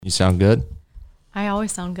You sound good? I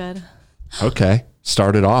always sound good. Okay.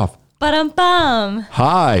 Start it off. Ba-dum-bum.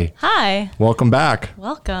 Hi. Hi. Welcome back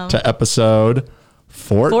Welcome. to episode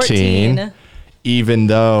 14. Even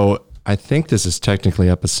though I think this is technically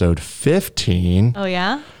episode 15. Oh,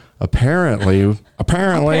 yeah? Apparently,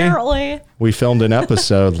 we filmed an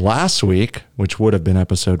episode last week, which would have been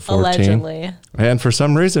episode 14. Allegedly. And for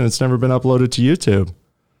some reason, it's never been uploaded to YouTube.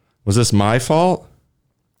 Was this my fault?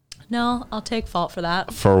 No, I'll take fault for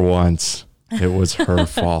that. For once, it was her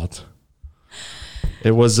fault.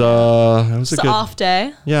 It was a good off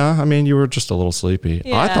day. Yeah, I mean, you were just a little sleepy.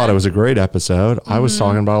 Yeah. I thought it was a great episode. I was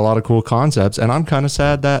talking about a lot of cool concepts, and I'm kind of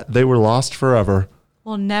sad that they were lost forever.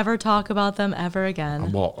 We'll never talk about them ever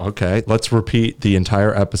again. Well, okay, let's repeat the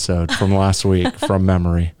entire episode from last week from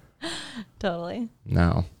memory. Totally.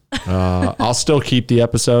 No. I'll still keep the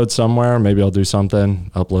episode somewhere. Maybe I'll do something,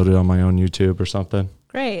 upload it on my own YouTube or something.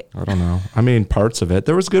 Great. I don't know. I mean, parts of it.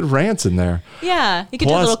 There was good rants in there. Yeah, you could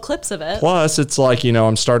do little clips of it. Plus, it's like,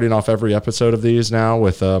 I'm starting off every episode of these now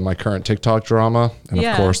with my current TikTok drama. And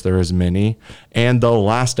of course, there is Minnie. And the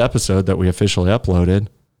last episode that we officially uploaded,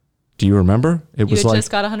 do you remember? It was like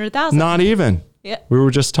just got 100,000. Not even. Yeah. We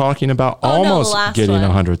were just talking about almost getting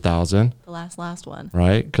 100,000. The last one.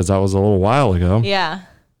 Right? Because that was a little while ago. Yeah.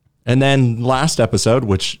 And then last episode,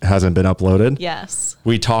 which hasn't been uploaded. Yes.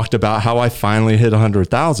 We talked about how I finally hit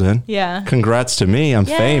 100,000. Yeah. Congrats to me. I'm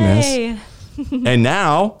famous. And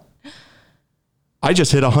now I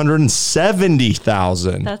just hit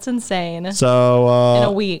 170,000. That's insane. So in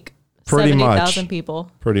a week. Pretty much 70,000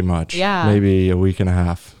 people. Pretty much. Yeah. Maybe a week and a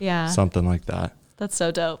half. Yeah. Something like that. That's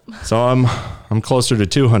so dope. So I'm closer to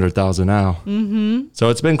 200,000 now. Mm-hmm. So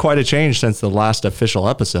it's been quite a change since the last official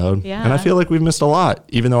episode. Yeah. And I feel like we've missed a lot,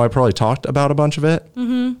 even though I probably talked about a bunch of it.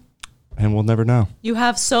 Mm-hmm. And we'll never know. You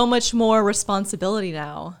have so much more responsibility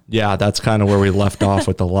now. Yeah, that's kind of where we left off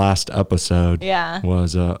with the last episode. Yeah.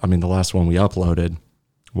 Was the last one we uploaded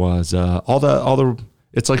was all the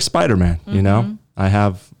it's like Spider-Man, I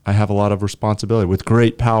have a lot of responsibility. With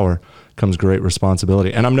great power comes great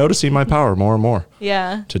responsibility. And I'm noticing my power more and more.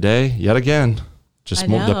 Yeah. Today, yet again, just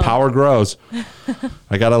more, the know. power grows.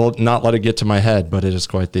 I got to not let it get to my head, but it is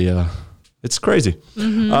quite the it's crazy.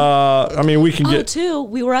 Mm-hmm. We can get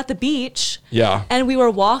we were at the beach. Yeah. And we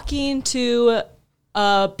were walking to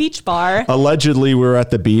a beach bar. Allegedly, we're at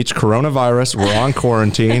the beach. Coronavirus. We're on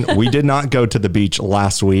quarantine. We did not go to the beach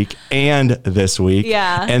last week and this week.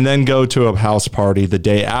 Yeah. And then go to a house party the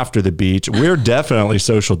day after the beach. We're definitely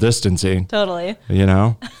social distancing. Totally.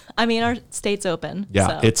 I mean, our state's open. Yeah,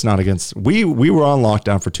 so. It's not against. We were on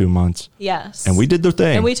lockdown for 2 months. Yes. And we did the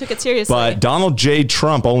thing. And we took it seriously. But Donald J.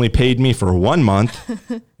 Trump only paid me for 1 month,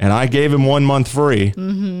 and I gave him 1 month free.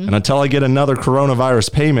 Mm-hmm. And until I get another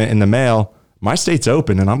coronavirus payment in the mail, my state's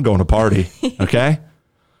open and I'm going to party. Okay?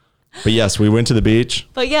 But yes, we went to the beach.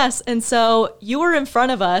 But yes, and so you were in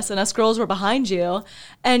front of us and us girls were behind you,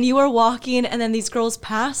 and you were walking, and then these girls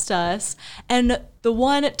passed us, and the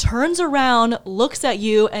one turns around, looks at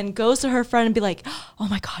you, and goes to her friend and be like, "Oh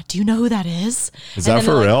my God, do you know who that is?" Is that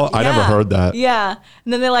for real? I never heard that. Yeah.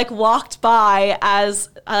 And then they walked by as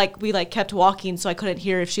we kept walking, so I couldn't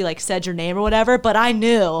hear if she said your name or whatever, but I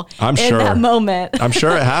knew in that moment. I'm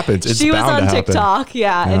sure it happens. It's she was bound on to TikTok,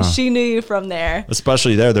 happen. and she knew you from there.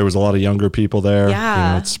 Especially there was a lot of younger people there.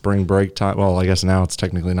 Yeah. It's spring break time. Well, I guess now it's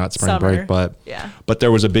technically not spring Summer. break, but yeah. But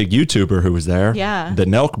there was a big YouTuber who was there. Yeah. The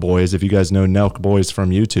Nelk Boys. If you guys know Nelk Boys from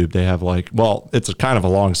YouTube, they have it's a kind of a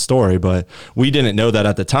long story, but we didn't know that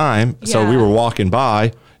at the time. So we were walking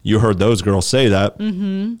by. You heard those girls say that.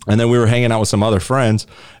 Mm-hmm. And then we were hanging out with some other friends,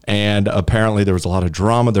 and apparently there was a lot of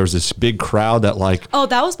drama. There was this big crowd that Oh,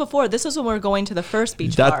 that was before. This was when we were going to the first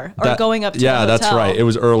beach bar or going up to the hotel. That's right. It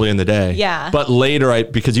was early in the day. Yeah. But later,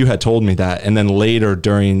 because you had told me that, and then later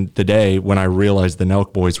during the day when I realized the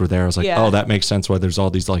Nelk Boys were there, I was like, oh, that makes sense why there's all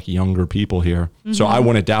these younger people here. Mm-hmm. So I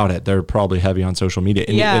wouldn't doubt it. They're probably heavy on social media.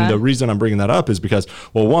 And the reason I'm bringing that up is because,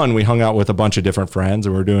 well, one, we hung out with a bunch of different friends,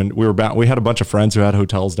 and we had a bunch of friends who had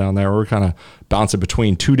hotels down there. We were kind of bouncing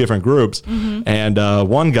between two different groups. Mm-hmm. And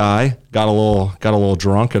one guy got a little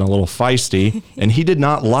drunk and a little feisty, and he did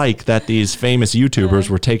not like that these famous YouTubers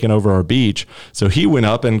were taking over our beach. So he went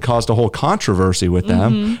up and caused a whole controversy with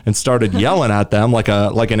them and started yelling at them like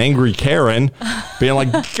an angry Karen, being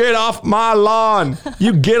like, "Get off my lawn!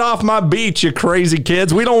 You get off my beach, you crazy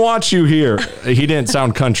kids! We don't want you here." He didn't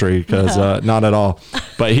sound country because not at all,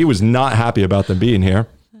 but he was not happy about them being here.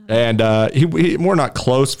 And we're not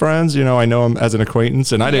close friends, I know him as an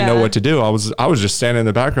acquaintance, and I didn't know what to do. I was just standing in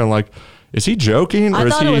the background like, is he joking? I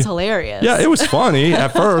thought it was hilarious. Yeah, it was funny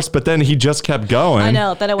at first, but then he just kept going. I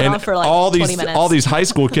know. Then it went on for like 20 minutes. All these high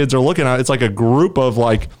school kids are looking at it. It's like a group of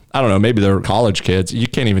like, I don't know, maybe they're college kids. You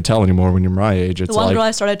can't even tell anymore when you're my age. It's the one like, girl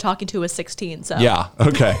I started talking to was 16. So yeah,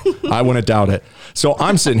 okay. I wouldn't doubt it. So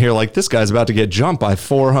I'm sitting here like, this guy's about to get jumped by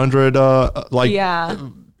 400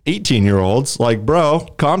 18-year-olds. Like, bro,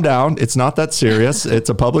 calm down. It's not that serious. It's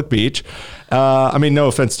a public beach. I mean, no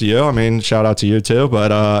offense to you. I mean, shout out to you too.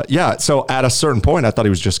 But yeah, so at a certain point, I thought he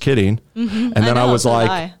was just kidding. And then I was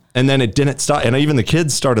like, and then it didn't stop. And even the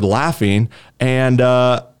kids started laughing. And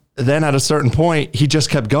then at a certain point, he just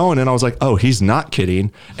kept going. And I was like, oh, he's not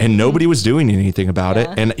kidding. And nobody was doing anything about it.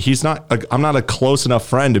 And he's not, I'm not a close enough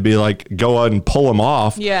friend to be like, go and pull him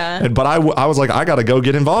off. Yeah. But I was like, I got to go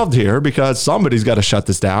get involved here because somebody's got to shut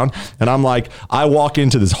this down. And I'm like, I walk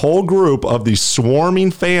into this whole group of these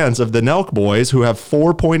swarming fans of the Nelk Boys who have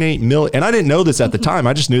 4.8 million. And I didn't know this at the time.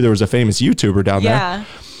 I just knew there was a famous YouTuber down there.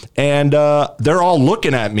 And they're all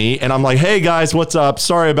looking at me and I'm like, hey guys, what's up?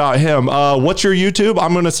 Sorry about him. What's your YouTube?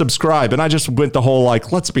 I'm going to subscribe. And I just went the whole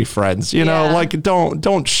like, let's be friends, you know, like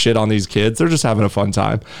don't shit on these kids. They're just having a fun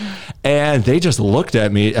time. And they just looked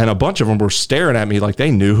at me and a bunch of them were staring at me like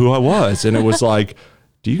they knew who I was. And it was like,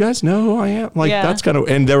 do you guys know who I am? Like, that's kind of,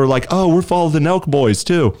 and they were like, oh, we're following the Nelk Boys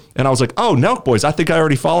too. And I was like, oh, Nelk Boys, I think I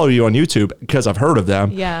already follow you on YouTube because I've heard of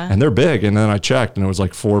them. Yeah. And they're big. And then I checked and it was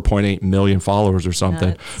like 4.8 million followers or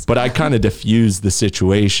something. But I kind of diffused the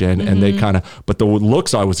situation and they kind of, but the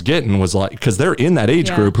looks I was getting was like, because they're in that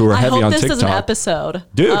age group who are heavy on TikTok. This is an episode.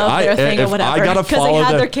 Dude, I gotta follow because they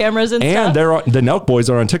have their cameras and stuff. And the Nelk Boys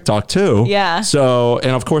are on TikTok too. Yeah. So,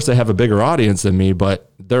 and of course they have a bigger audience than me,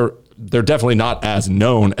 but they're definitely not as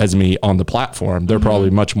known as me on the platform. They're probably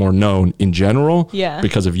much more known in general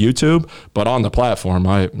because of YouTube. But on the platform,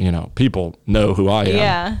 people know who I am.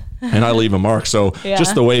 Yeah. And I leave a mark. So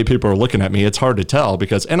just the way people are looking at me, it's hard to tell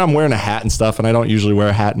and I'm wearing a hat and stuff, and I don't usually wear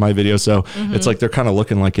a hat in my video. So it's like they're kind of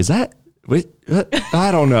looking like, is that... Wait, I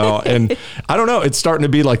don't know. And I don't know. It's starting to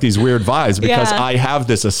be like these weird vibes because I have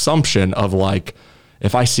this assumption of like,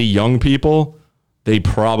 if I see young people... they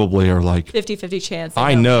probably are like 50-50 chance.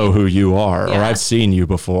 I know who you are or I've seen you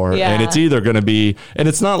before. And it's either going to be, and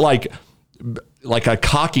it's not like a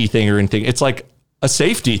cocky thing or anything. It's like a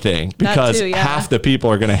safety thing because half the people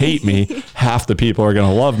are going to hate me, half the people are going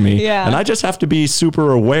to love me. And I just have to be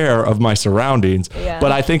super aware of my surroundings.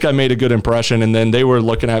 But I think I made a good impression. And then they were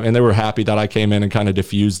looking at me and they were happy that I came in and kind of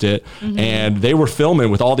diffused it. And they were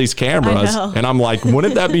filming with all these cameras. And I'm like,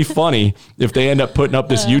 wouldn't that be funny if they end up putting up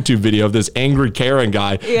this YouTube video of this angry Karen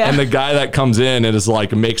guy and the guy that comes in and is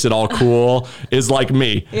like, makes it all cool is like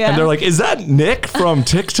me. And they're like, is that Nick from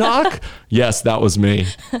TikTok? Yes, that was me.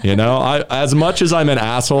 You know, as much as I'm an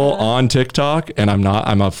asshole on TikTok, and I'm not,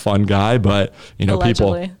 I'm a fun guy, but you know,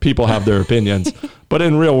 people have their opinions. But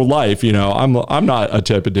in real life, you know, I'm not a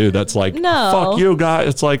type of dude that's like, fuck you, guy.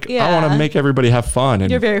 It's like, I want to make everybody have fun. And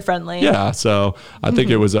you're very friendly. Yeah. So I think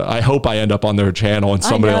it was, I hope I end up on their channel and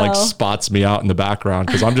somebody like spots me out in the background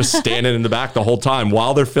because I'm just standing in the back the whole time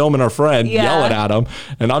while they're filming our friend, yelling at them.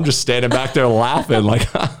 And I'm just standing back there laughing like,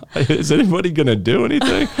 is anybody going to do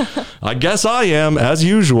anything? I guess I am, as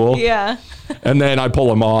usual. Yeah. And then I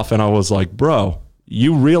pull him off and I was like, bro,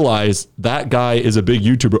 you realize that guy is a big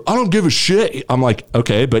YouTuber. I don't give a shit. I'm like,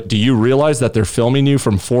 okay, but do you realize that they're filming you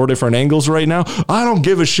from 4 different angles right now? I don't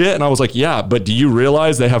give a shit. And I was like, yeah, but do you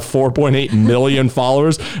realize they have 4.8 million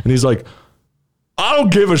followers? And he's like, I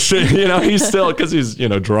don't give a shit. You know, he's still, because he's, you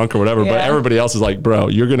know, drunk or whatever. But everybody else is like, bro,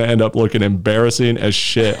 you're going to end up looking embarrassing as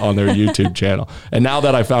shit on their YouTube channel. And now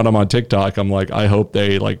that I found him on TikTok, I'm like, I hope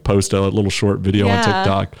they like post a little short video on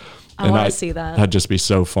TikTok. I want to see that. That'd just be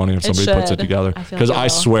so funny if somebody puts it together. Because I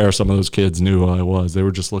swear some of those kids knew who I was. They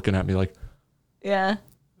were just looking at me like,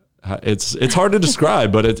 it's hard to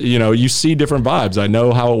describe, but you know, you see different vibes. I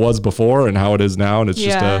know how it was before and how it is now, and it's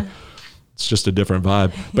just a different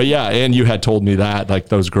vibe. But and you had told me that like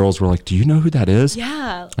those girls were like, do you know who that is?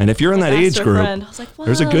 Yeah. And if you're in that age group, I was like,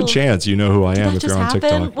 there's a good chance you know who I am if you're on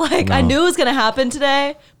TikTok. Like I knew it was gonna happen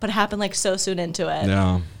today, but it happened like so soon into it.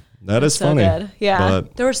 Yeah. That is funny. Good. Yeah.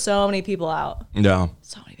 But there were so many people out. Yeah.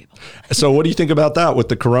 So many people. So what do you think about that with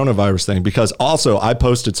the coronavirus thing? Because also I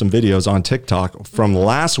posted some videos on TikTok from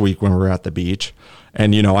last week when we were at the beach.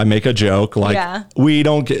 And, you know, I make a joke like we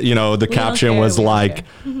don't get, you know, the caption was like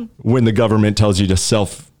when the government tells you to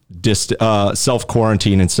self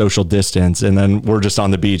quarantine and social distance, and then we're just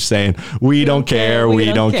on the beach saying we don't care,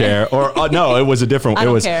 we don't care. Or no, it was a different. It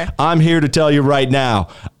was care. I'm here to tell you right now,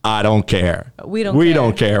 I don't care. We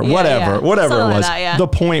don't care. Yeah, whatever it was. Like that, the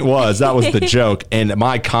point was that was the joke, and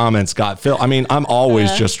my comments got filled. I mean, I'm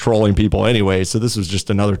always just trolling people anyway, so this was just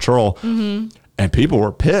another troll, and people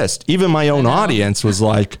were pissed. Even my own audience was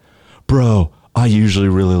like, "Bro, I usually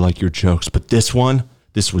really like your jokes, but this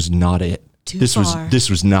was not it." This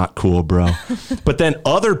was not cool, bro. But then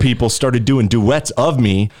other people started doing duets of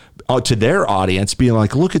me to their audience, being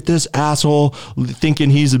like, look at this asshole thinking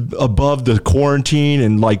he's above the quarantine,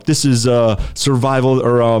 and like this is survival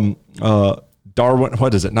or Darwin,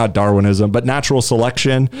 what is it? Not Darwinism, but natural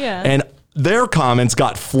selection. Yeah. And their comments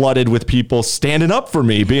got flooded with people standing up for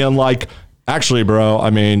me, being like, actually, bro, I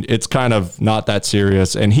mean, it's kind of not that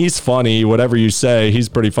serious. And he's funny, whatever you say, he's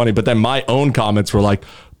pretty funny. But then my own comments were like,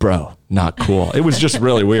 bro, not cool. It was just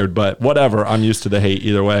really weird, but whatever. I'm used to the hate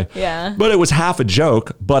either way. Yeah. But it was half a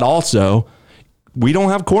joke, but also we don't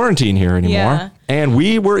have quarantine here anymore. Yeah. And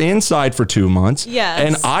we were inside for 2 months. Yes.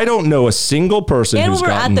 And I don't know a single person who's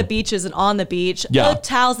gotten... And we're at the beaches and on the beach. Yeah. The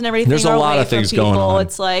towels and everything. There's a lot of things going on.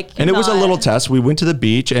 It's like... And it was a little test. We went to the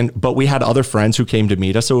beach, but we had other friends who came to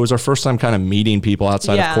meet us. So it was our first time kind of meeting people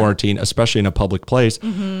outside of quarantine, especially in a public place.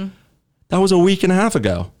 Mm-hmm. That was a week and a half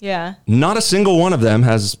ago. Yeah. Not a single one of them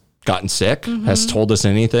has gotten sick, has told us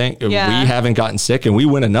anything. Yeah. We haven't gotten sick, and we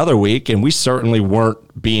went another week, and we certainly weren't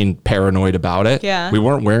being paranoid about it. Yeah. We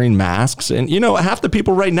weren't wearing masks. And, you know, half the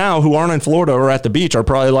people right now who aren't in Florida or at the beach are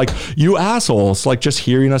probably like, you assholes, like just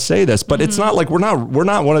hearing us say this. But it's not like we're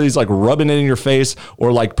not one of these like rubbing it in your face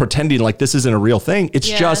or like pretending like this isn't a real thing. It's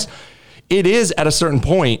just, it is at a certain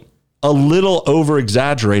point a little over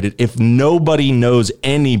exaggerated if nobody knows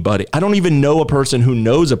anybody. I don't even know a person who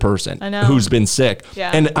knows a person who's been sick. Yeah.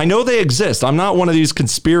 And I know they exist. I'm not one of these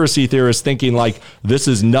conspiracy theorists thinking like this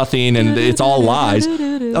is nothing and it's all lies.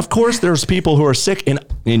 Of course, there's people who are sick in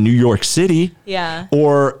New York City. Yeah.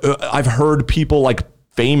 Or I've heard people like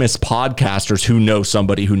famous podcasters who know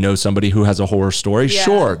somebody who has a horror story. Yeah.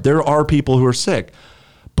 Sure, there are people who are sick,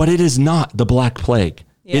 but it is not the Black Plague.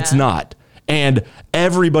 Yeah. It's not. And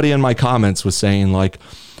everybody in my comments was saying like,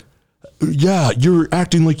 yeah, you're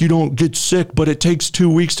acting like you don't get sick, but it takes 2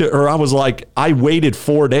 weeks or I was like, I waited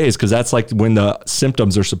 4 days because that's like when the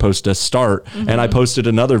symptoms are supposed to start. And I posted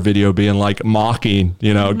another video being like mocking,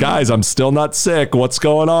 you know, guys, I'm still not sick. What's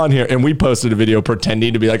going on here? And we posted a video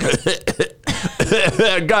pretending to be like,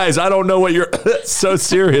 guys, I don't know what you're so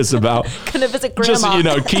serious about. Gonna visit grandma. Just, you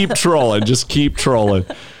know, keep trolling. Just keep trolling.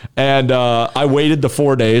 And I waited the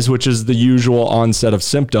 4 days, which is the usual onset of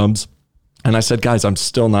symptoms. And I said, guys, I'm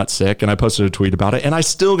still not sick. And I posted a tweet about it. And I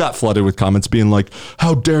still got flooded with comments being like,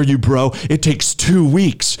 how dare you, bro? It takes 2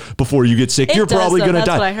 weeks before you get sick. You're probably going to die.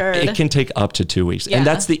 That's what I heard. It can take up to 2 weeks. Yeah. And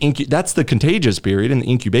that's the contagious period and the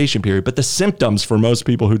incubation period. But the symptoms for most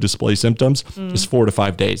people who display symptoms is 4 to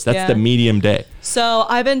 5 days. That's the medium day. So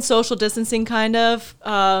I've been social distancing kind of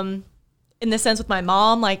in the sense with my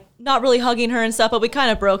mom, like not really hugging her and stuff, but we kind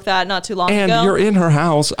of broke that not too long ago. And you're in her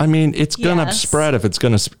house. I mean, it's going to spread if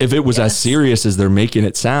it was as serious as they're making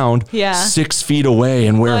it sound. Yeah. 6 feet away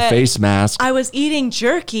and wear a face mask. I was eating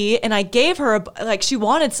jerky and I gave her, she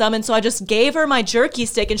wanted some. And so I just gave her my jerky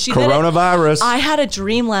stick and she Coronavirus. I had a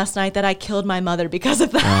dream last night that I killed my mother because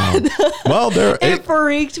of that. Well, it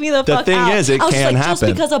freaked me the fuck out. The thing is, it can happen. Just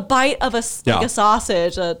because a bite of a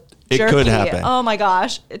sausage, it could happen. Oh my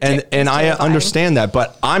gosh. And I understand that,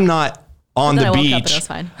 but I'm not on the beach,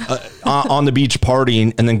 on the beach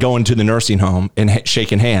partying and then going to the nursing home and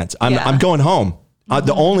shaking hands. I'm going home.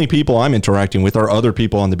 The only people I'm interacting with are other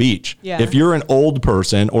people on the beach. Yeah. If you're an old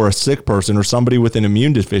person or a sick person or somebody with an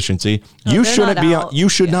immune deficiency, you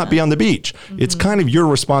should not be on the beach. It's kind of your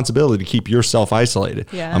responsibility to keep yourself isolated.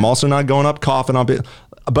 Yeah. I'm also not going up coughing on it.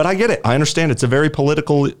 But I get it. I understand it's a very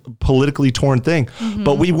politically torn thing.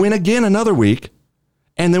 But we win again another week,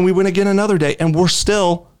 and then we win again another day, and we're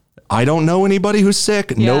still, I don't know anybody who's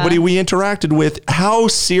sick, nobody we interacted with. How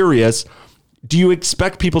serious do you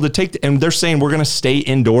expect people to take? And they're saying we're going to stay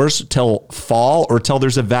indoors till fall or till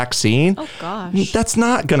there's a vaccine. Oh, gosh. That's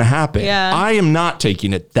not going to happen. Yeah. I am not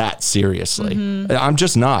taking it that seriously. I'm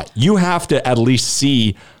just not. You have to at least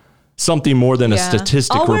see something more than a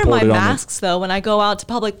statistic reported on. I'll wear my masks though when I go out to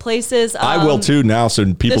public places. I will too now,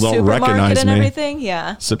 so people don't recognize and me. Everything,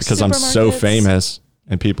 yeah. So because I'm so famous,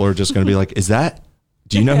 and people are just going to be like, "Is that?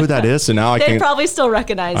 Do you know who that is?" So now they probably still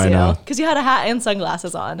recognize you because you had a hat and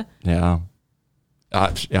sunglasses on. Yeah. I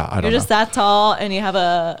don't know. You're just that tall, and you have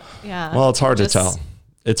a Well, it's hard to tell.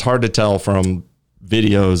 It's hard to tell from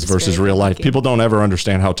videos versus real life. People don't ever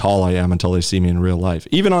understand how tall I am until they see me in real life.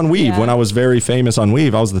 Even on Weave, when I was very famous on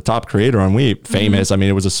Weave, I was the top creator on Weave. Famous. I mean,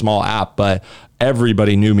 it was a small app, but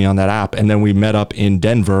everybody knew me on that app. And then we met up in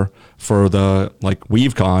Denver for the like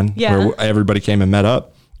WeaveCon, where everybody came and met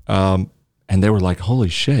up. And they were like, holy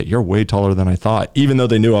shit, you're way taller than I thought. Even though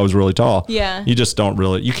they knew I was really tall. Yeah. You just don't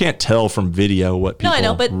really, you can't tell from video what people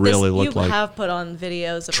really look like. You have put on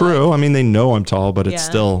videos. Of True. I mean, they know I'm tall, but it's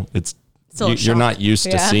still you're not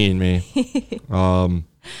used to seeing me.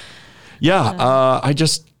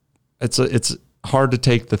 It's hard to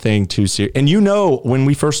take the thing too serious. And when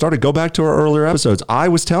we first started, go back to our earlier episodes, I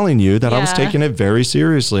was telling you that I was taking it very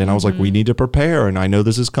seriously. And I was like, we need to prepare. And I know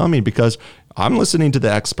this is coming because I'm listening to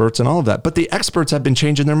the experts and all of that. But the experts have been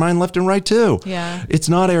changing their mind left and right too. Yeah. It's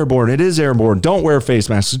not airborne. It is airborne. Don't wear face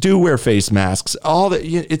masks. Do wear face masks. All that.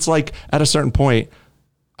 It's like at a certain point,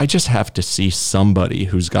 I just have to see somebody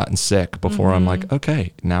who's gotten sick before I'm like,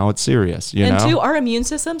 okay, now it's serious. You know? And two, our immune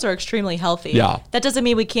systems are extremely healthy. Yeah. That doesn't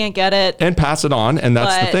mean we can't get it and pass it on. And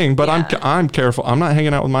that's the thing. But I'm careful. I'm not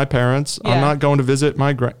hanging out with my parents. Yeah. I'm not going to visit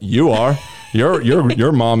my you are.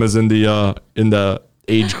 Your mom is in the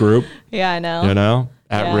age group. Yeah, I know. You know,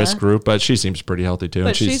 at risk group, but she seems pretty healthy too.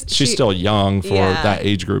 But and she's still young for that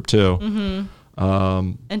age group too.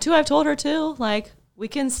 And two, I've told her too, like, we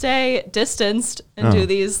can stay distanced and do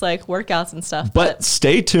these like workouts and stuff. But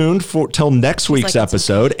stay tuned till next week's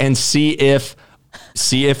episode and see if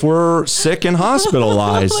we're sick and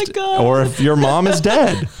hospitalized or if your mom is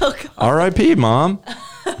dead. R.I.P. Mom.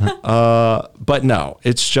 But no,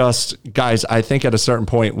 it's just, guys, I think at a certain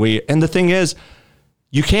point and the thing is,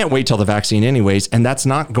 you can't wait till the vaccine anyways, and that's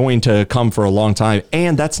not going to come for a long time.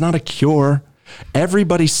 And that's not a cure.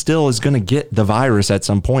 Everybody still is going to get the virus at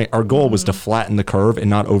some point. Our goal was to flatten the curve and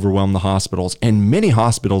not overwhelm the hospitals. And many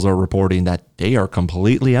hospitals are reporting that they are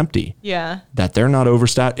completely empty. Yeah. That they're not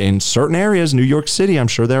overstaffed. In certain areas, New York City, I'm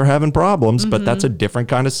sure they're having problems, but that's a different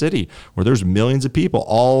kind of city where there's millions of people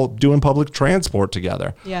all doing public transport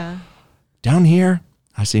together. Yeah. Down here,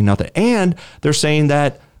 I see nothing. And they're saying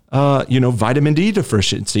that vitamin D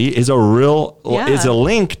deficiency is a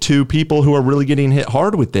link to people who are really getting hit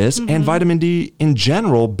hard with this. And vitamin D in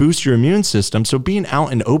general boosts your immune system. So being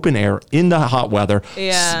out in open air in the hot weather,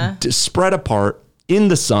 spread apart in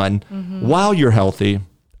the sun while you're healthy,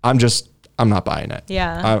 I'm not buying it.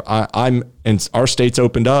 Yeah. And our state's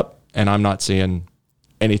opened up and I'm not seeing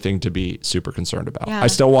anything to be super concerned about. Yeah. I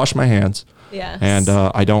still wash my hands. Yes. And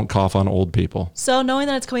I don't cough on old people. So knowing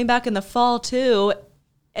that it's coming back in the fall too,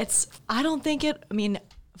 of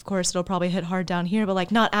course it'll probably hit hard down here, but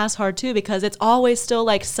like not as hard too, because it's always still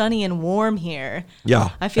like sunny and warm here.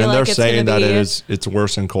 Yeah. I feel like they're saying that it's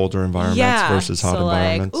worse in colder environments versus hot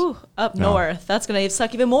environments. Up north, that's going to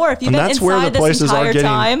suck even more if you've been inside this entire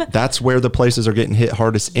time. That's where the places are getting hit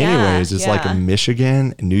hardest anyways. It's like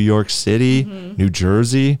Michigan, New York City, New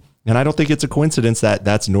Jersey. And I don't think it's a coincidence that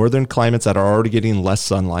that's northern climates that are already getting less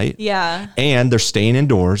sunlight. Yeah. And they're staying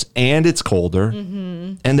indoors and it's colder.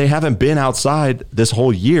 And they haven't been outside this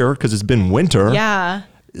whole year because it's been winter. Yeah.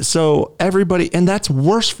 So and that's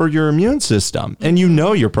worse for your immune system. And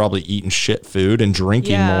you're probably eating shit food and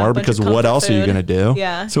drinking more because what else are you going to do?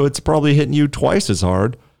 Yeah. So it's probably hitting you twice as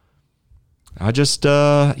hard. I just,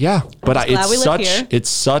 but it's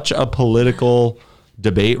such a political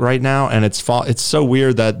debate right now, and it's so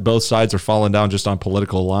weird that both sides are falling down just on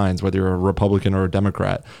political lines, whether you're a Republican or a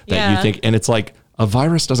Democrat, that you think, and it's like a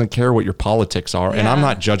virus doesn't care what your politics are. And I'm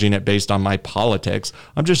not judging it based on my politics.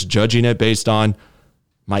 I'm just judging it based on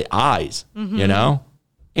my eyes, you know?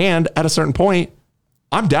 And at a certain point,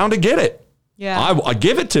 I'm down to get it. Yeah. I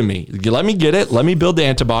give it to me. Let me get it. Let me build the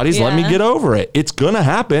antibodies. Let me get over it. It's going to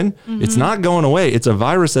happen. It's not going away. It's a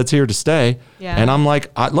virus that's here to stay. Yeah. And I'm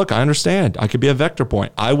like, I understand. I could be a vector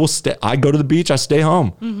point. I will stay. I go to the beach. I stay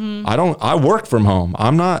home. I work from home.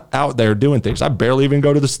 I'm not out there doing things. I barely even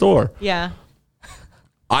go to the store. Yeah.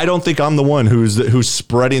 I don't think I'm the one who's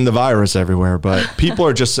spreading the virus everywhere, but people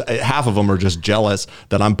are half of them are just jealous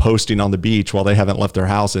that I'm posting on the beach while they haven't left their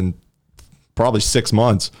house in probably 6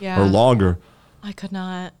 months or longer. I could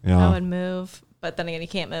not. Yeah. I would move, but then again, you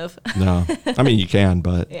can't move. No, I mean you can,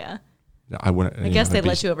 but I wouldn't. I guess they'd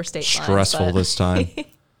let you overstate. Stressful this time.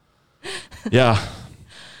 Yeah.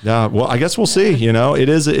 Well, I guess we'll see. You know,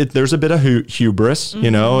 there's a bit of hubris. You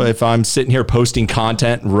know, if I'm sitting here posting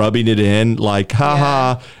content, rubbing it in, like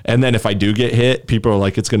haha, and then if I do get hit, people are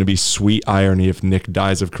like, it's going to be sweet irony if Nick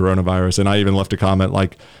dies of coronavirus. And I even left a comment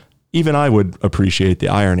like, even I would appreciate the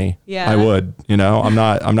irony. Yeah. I would, I'm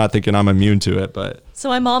not thinking I'm immune to it, but. So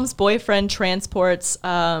my mom's boyfriend transports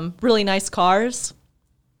really nice cars.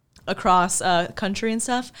 across country and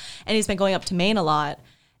stuff. And he's been going up to Maine a lot.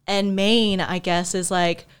 And Maine, I guess, is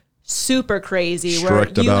like super crazy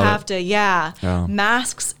strict where you about have it. to,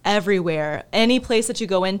 masks everywhere. Any place that you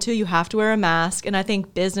go into, you have to wear a mask. And I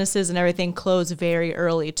think businesses and everything close very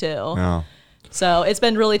early too. Yeah. So it's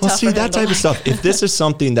been really tough. See, for him that to type of stuff, if this is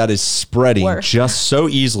something that is spreading Work. just so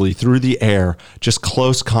easily through the air, just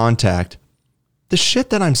close contact, the shit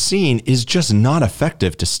that I'm seeing is just not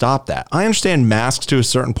effective to stop that. I understand masks to a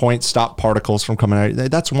certain point stop particles from coming out.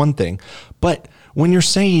 That's one thing. But when you're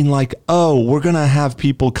saying like, oh, we're going to have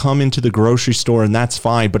people come into the grocery store and that's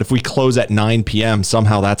fine, but if we close at 9 p.m.,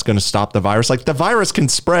 somehow that's going to stop the virus. Like the virus can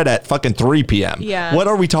spread at fucking 3 p.m. Yeah. What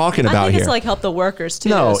are we talking about I think here? it's to like help the workers too.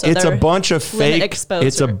 No, so it's a they're bunch of limit fake. exposure.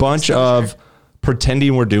 It's a bunch of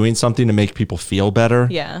pretending we're doing something to make people feel better.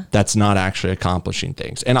 Yeah. That's not actually accomplishing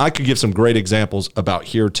things. And I could give some great examples about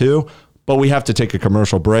here too, but we have to take a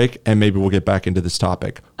commercial break and maybe we'll get back into this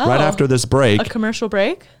topic. Right after this break. A commercial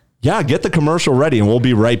break? Yeah, get the commercial ready and we'll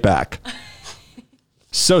be right back.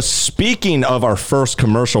 So speaking of our first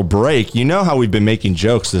commercial break, you know how we've been making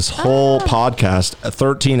jokes this whole podcast,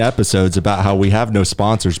 13 episodes about how we have no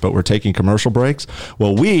sponsors, but we're taking commercial breaks.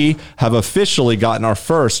 Well, we have officially gotten our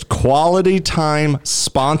first Quality Time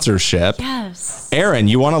sponsorship. Yes. Erin,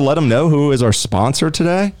 you want to let them know who is our sponsor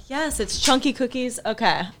today? Yes, it's Chunky Cookies.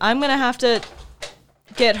 Okay, I'm going to have to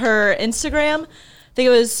get her Instagram. I think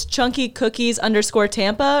it was Chunky Cookies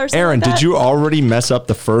 _Tampa or something. Erin, like that. did you already mess up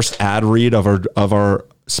the first ad read of our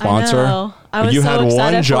sponsor? I know. I was you so had excited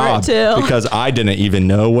one job for it too. because I didn't even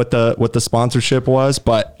know what the sponsorship was.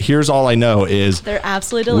 But here's all I know is They're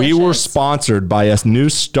absolutely delicious. we were sponsored by a new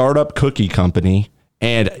startup cookie company,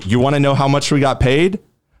 and you want to know how much we got paid?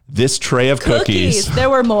 This tray of cookies. There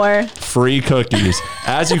were more. Free cookies.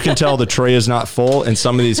 As you can tell, the tray is not full, and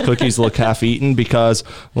some of these cookies look half eaten because,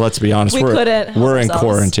 let's be honest, we're in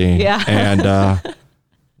quarantine. Yeah. And,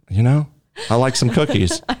 you know, I like some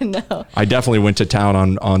cookies. I know. I definitely went to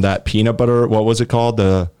town on that peanut butter. What was it called?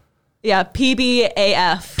 Yeah, PBAF.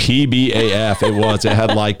 PBAF. It was. It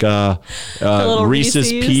had like Reese's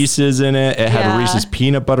Pieces in it. It had a Reese's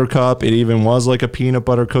peanut butter cup. It even was like a peanut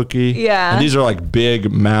butter cookie. Yeah. And these are like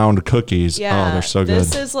big mound cookies. Yeah. Oh, they're so good.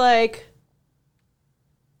 This is like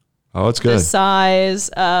it's good. The size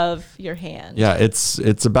of your hand. Yeah,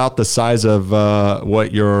 it's about the size of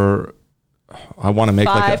what your. I want to make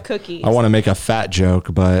 5 cookies. I want to make a fat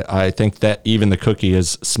joke, but I think that even the cookie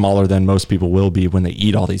is smaller than most people will be when they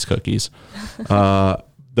eat all these cookies.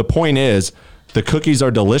 The point is, the cookies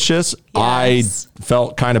are delicious. Yes. I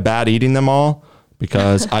felt kind of bad eating them all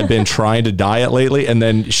because I've been trying to diet lately, and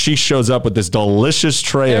then she shows up with this delicious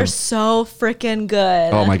tray. They're so freaking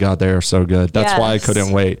good. Oh my God, they are so good. That's why I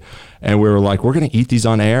couldn't wait. And we were like, we're going to eat these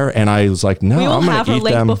on air. And I was like, no, I'm going to eat them. We will have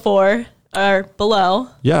a link before or below.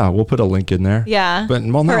 Yeah, we'll put a link in there. Yeah. But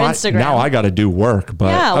well, now I got to do work. But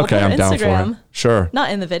yeah, we'll okay, I'm down for it. Sure.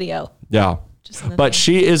 Not in the video. Yeah. But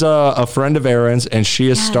she is a friend of Erin's, and she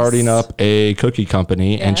is starting up a cookie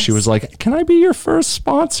company. And she was like, can I be your first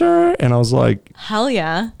sponsor? And I was like, hell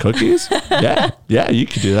yeah. Cookies? Yeah, you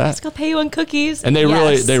could do that. Let's go pay you on cookies. And they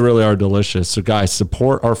really are delicious. So guys,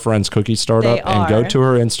 support our friend's cookie startup and go to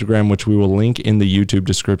her Instagram, which we will link in the YouTube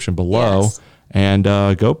description below. Yes. And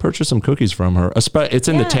go purchase some cookies from her. It's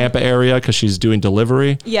in the Tampa area because she's doing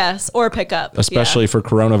delivery. Yes, or pickup. Especially for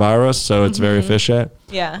coronavirus, so it's very efficient.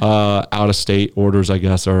 Yeah. Out of state orders, I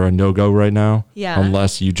guess, are a no-go right now. Yeah.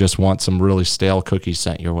 Unless you just want some really stale cookies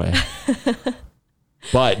sent your way.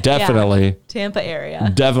 But definitely. Tampa area.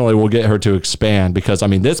 Definitely we'll get her to expand because, I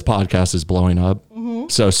mean, this podcast is blowing up. Mm-hmm.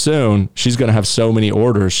 So soon, she's going to have so many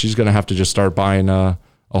orders, she's going to have to just start buying a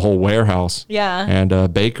whole warehouse. Yeah. And a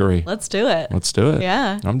bakery. Let's do it.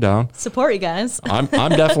 Yeah. I'm down. Support you guys. I'm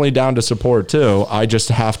definitely down to support too. I just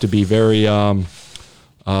have to be very, I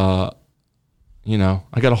got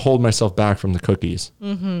to hold myself back from the cookies.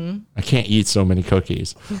 Mm-hmm. I can't eat so many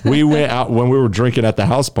cookies. We went out when we were drinking at the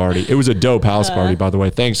house party. It was a dope house party, by the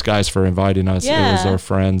way. Thanks guys for inviting us. Yeah. It was our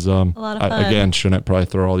friends. A lot of fun. Again, shouldn't probably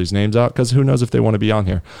throw all these names out because who knows if they want to be on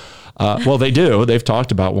here. Well, they do. They've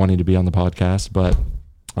talked about wanting to be on the podcast, but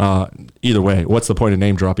either way, what's the point of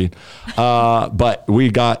name dropping? But we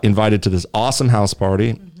got invited to this awesome house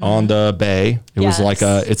party on the bay. It was like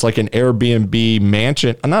it's like an Airbnb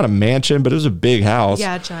mansion, not a mansion, but it was a big house.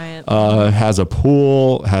 Yeah, giant. Has a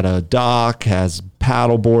pool, had a dock, has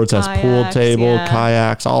paddle boards, has pool table,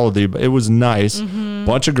 kayaks, all of it was nice.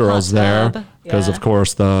 Bunch of girls there because of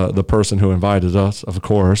course the person who invited us, of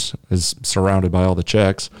course, is surrounded by all the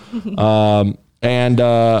chicks. And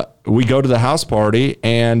we go to the house party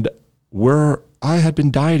and we're I had been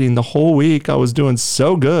dieting the whole week. I was doing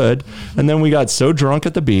so good. And then we got so drunk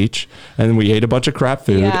at the beach and we ate a bunch of crap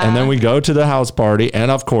food. Yeah. And then we go to the house party. And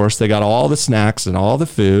of course, they got all the snacks and all the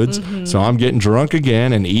foods. So I'm getting drunk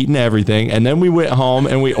again and eating everything. And then we went home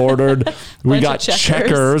and we ordered, we got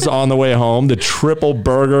Checkers on the way home, the triple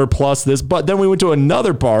burger plus this. But then we went to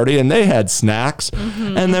another party and they had snacks.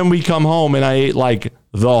 And then we come home and I ate like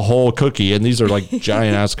the whole cookie. And these are like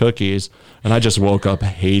giant ass cookies. And I just woke up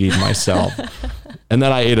hating myself. And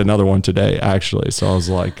then I ate another one today, actually. So I was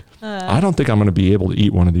like, I don't think I'm going to be able to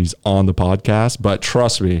eat one of these on the podcast. But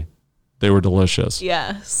trust me, they were delicious.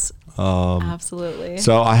 Yes, absolutely.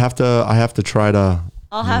 So I have to try to.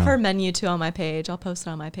 I'll have her menu too on my page. I'll post it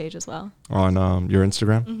on my page as well. On your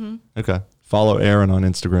Instagram? Okay. Follow Erin on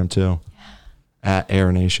Instagram too. At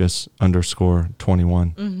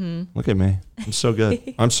Aaronaceous_21. Look at me. I'm so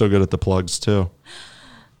good. I'm so good at the plugs too.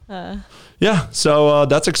 Yeah, so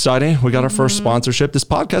that's exciting. We got our first sponsorship. This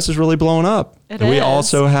podcast is really blowing up. We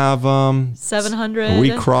also have 700.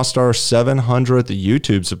 We crossed our 700th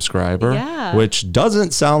YouTube subscriber, which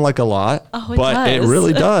doesn't sound like a lot, but it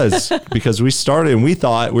really does because we started and we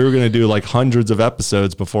thought we were going to do like hundreds of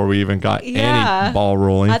episodes before we even got any ball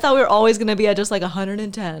rolling. I thought we were always going to be at just like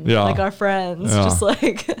 110, like our friends, just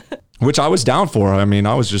like... Which I was down for. I mean,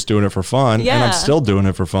 I was just doing it for fun and I'm still doing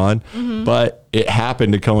it for fun, but it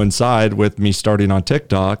happened to coincide with me starting on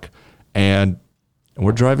TikTok and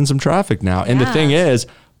we're driving some traffic now. And the thing is,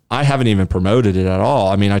 I haven't even promoted it at all.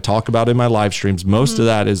 I mean, I talk about it in my live streams. Most of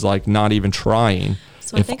that is like not even trying.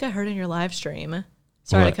 So I think I heard in your live stream,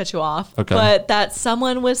 sorry to cut you off, but that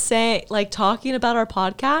someone was saying, like talking about our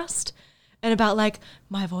podcast and about like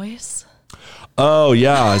my voice. Oh,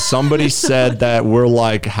 yeah. Somebody said that we're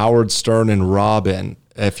like Howard Stern and Robin.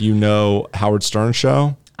 If you know Howard Stern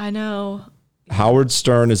show. I know. Howard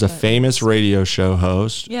Stern is a famous radio show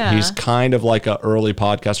host. Yeah. He's kind of like an early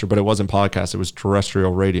podcaster, but it wasn't podcast. It was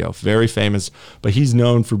terrestrial radio. Very famous, but he's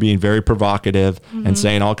known for being very provocative and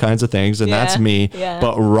saying all kinds of things. And that's me. Yeah.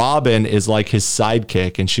 But Robin is like his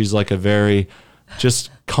sidekick. And she's like a very just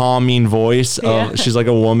calming voice. She's like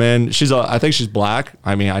a woman. I think she's black.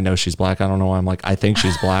 I mean, I know she's black. I don't know why I'm like, I think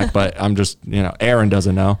she's black, but I'm just, Aaron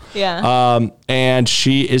doesn't know. Yeah. And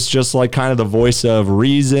she is just like kind of the voice of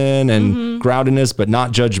reason and groundedness, but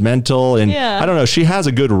not judgmental. And I don't know, she has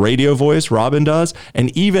a good radio voice. Robin does.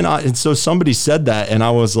 And and so somebody said that and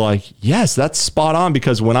I was like, yes, that's spot on.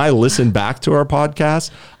 Because when I listen back to our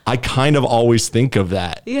podcast, I kind of always think of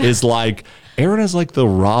that. Is like, Erin is like the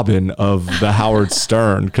Robin of the Howard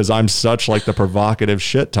Stern because I'm such like the provocative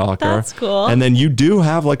shit talker. That's cool. And then you do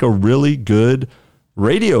have like a really good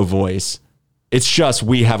radio voice. It's just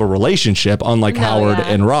we have a relationship, unlike Howard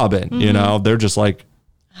and Robin. You know, they're just like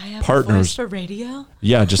I have partners. A voice for radio?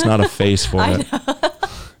 Yeah, just not a face for it.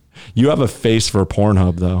 You have a face for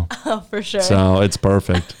Pornhub though. Oh, for sure. So it's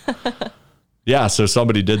perfect. Yeah, so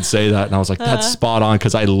somebody did say that, and I was like, that's spot on,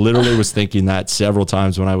 because I literally was thinking that several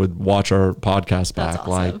times when I would watch our podcast back. That's awesome.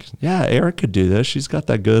 Like, yeah, Erin could do this. She's got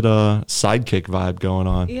that good sidekick vibe going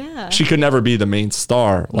on. Yeah. She could never be the main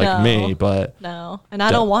star like me, but... No, and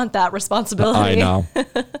I don't want that responsibility. I know.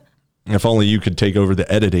 If only you could take over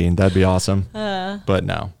the editing, that'd be awesome. But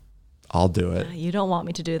no, I'll do it. You don't want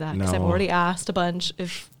me to do that, because I've already asked a bunch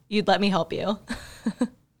if you'd let me help you.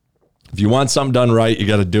 If you want something done right, you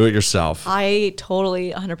got to do it yourself. I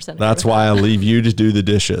totally 100%. That's why I leave you to do the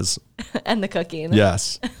dishes. And the cooking.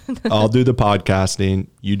 Yes. I'll do the podcasting.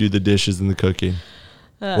 You do the dishes and the cooking.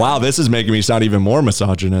 Wow, this is making me sound even more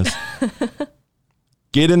misogynist.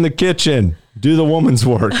 Get in the kitchen. Do the woman's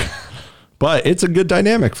work. But it's a good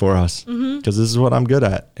dynamic for us because this is what I'm good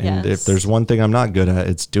at. And if there's one thing I'm not good at,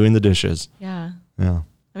 it's doing the dishes. Yeah. Yeah.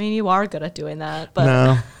 I mean, you are good at doing that,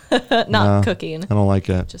 but not cooking. I don't like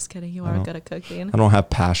it. Just kidding. You are good at cooking. I don't have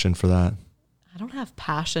passion for that. I don't have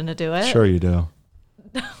passion to do it. Sure you do.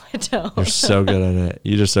 No, I don't. You're so good at it.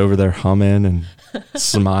 You just over there humming and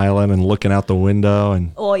smiling and looking out the window.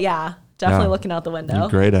 And well, yeah, definitely looking out the window. You're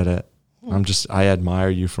great at it. I admire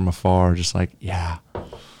you from afar. Just like, yeah.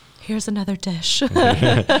 Here's another dish.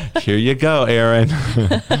 Here you go, Erin.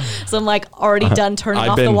 So I'm like already done turning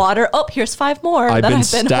off the water. Oh, here's 5 more. I've been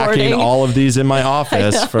stacking hoarding. All of these in my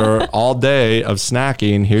office for all day of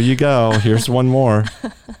snacking. Here you go. Here's one more.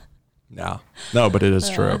 No, but it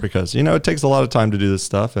is true because it takes a lot of time to do this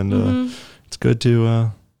stuff, and it's good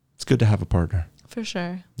to have a partner. For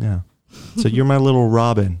sure. Yeah. So you're my little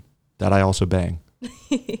Robin that I also bang.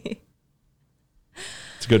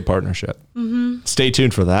 It's a good partnership. Stay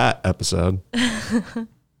tuned for that episode.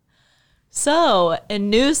 So,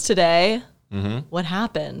 in news today, what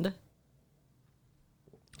happened?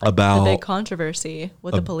 About the big controversy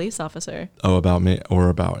with the police officer. Oh, about me or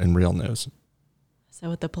about in real news? So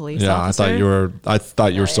with the police officer? I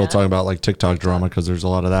thought you were still talking about like TikTok drama because there's a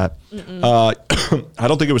lot of that. I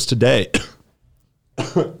don't think it was today.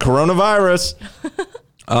 Coronavirus.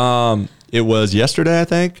 It was yesterday, I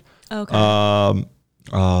think. Okay.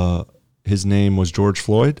 His name was George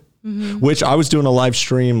Floyd. Which I was doing a live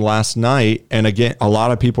stream last night. And again, a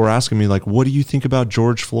lot of people were asking me like, what do you think about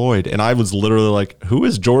George Floyd? And I was literally like, who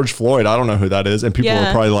is George Floyd? I don't know who that is. And people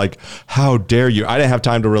were probably like, how dare you? I didn't have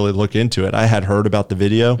time to really look into it. I had heard about the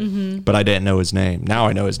video, but I didn't know his name. Now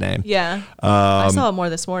I know his name. Yeah. I saw it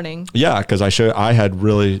more this morning. Yeah. Cause I had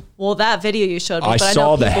really, well, that video you showed me, I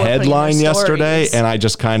saw the headline yesterday and I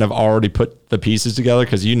just kind of already put the pieces together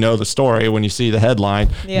because you know the story when you see the headline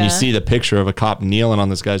and you see the picture of a cop kneeling on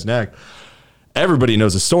this guy's neck. Everybody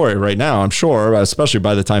knows the story right now, I'm sure, especially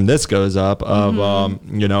by the time this goes up, of,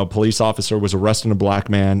 a police officer was arresting a black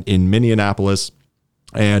man in Minneapolis.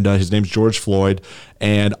 And his name's George Floyd.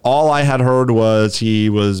 And all I had heard was he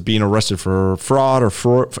was being arrested for fraud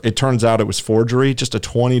it turns out it was forgery, just a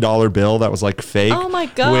 $20 bill that was like fake. Oh my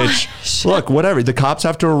gosh. Which, look, whatever. The cops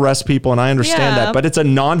have to arrest people and I understand that, but it's a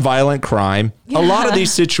nonviolent crime. Yeah. A lot of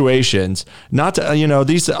these situations,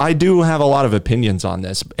 I do have a lot of opinions on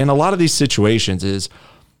this. And a lot of these situations is,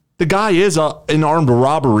 the guy is an armed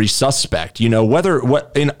robbery suspect, in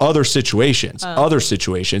other situations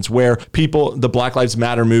where the Black Lives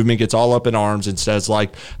Matter movement gets all up in arms and says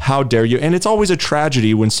like, how dare you? And it's always a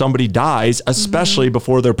tragedy when somebody dies, especially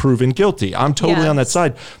before they're proven guilty. I'm totally on that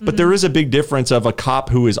side. But there is a big difference of a cop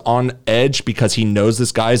who is on edge because he knows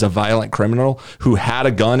this guy is a violent criminal who had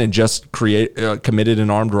a gun and just committed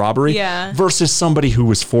an armed robbery versus somebody who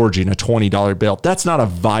was forging a $20 bill. That's not a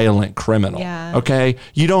violent criminal. Yeah. Okay.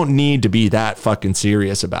 You don't need to be that fucking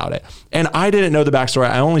serious about it. And I didn't know the backstory.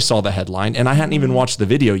 I only saw the headline and I hadn't even watched the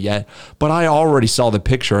video yet, but I already saw the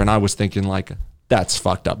picture and I was thinking like, that's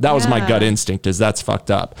fucked up. That was my gut instinct is that's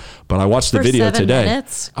fucked up. But I watched the video today.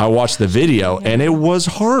 I watched the video and it was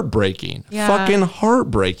heartbreaking. Fucking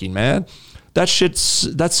heartbreaking, man. That's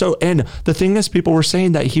so, and the thing is people were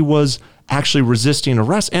saying that he was actually resisting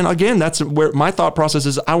arrest. And again, that's where my thought process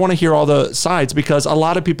is. I want to hear all the sides because a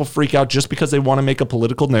lot of people freak out just because they want to make a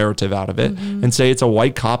political narrative out of it and say it's a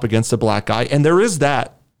white cop against a black guy. And there is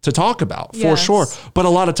that to talk about for sure. But a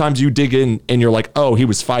lot of times you dig in and you're like, oh, he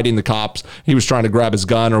was fighting the cops. He was trying to grab his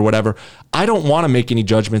gun or whatever. I don't want to make any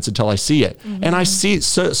judgments until I see it. And I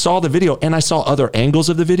saw the video and I saw other angles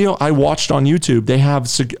of the video. I watched on YouTube. They have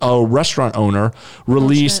a restaurant owner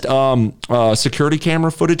released security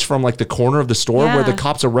camera footage from like the corner of the store where the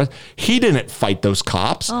cops arrest. He didn't fight those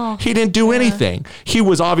cops. He didn't do anything. He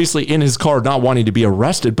was obviously in his car not wanting to be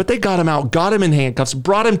arrested, but they got him out, got him in handcuffs,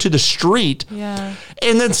 brought him to the street, and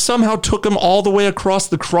then somehow took him all the way across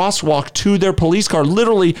the crosswalk to their police car.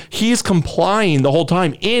 Literally, he's complying the whole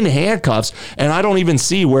time in handcuffs. And I don't even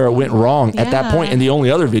see where it went wrong at that point. And the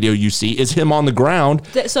only other video you see is him on the ground.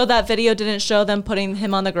 So that video didn't show them putting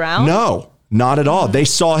him on the ground? No. Not at all. They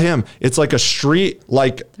saw him. It's like a street,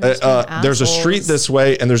 like there's a street this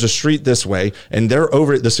way and there's a street this way. And they're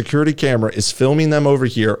over, the security camera is filming them over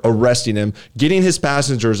here, arresting him, getting his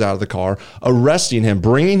passengers out of the car, arresting him,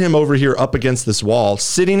 bringing him over here up against this wall,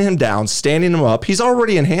 sitting him down, standing him up. He's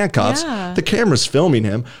already in handcuffs. The camera's filming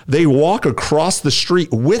him. They walk across the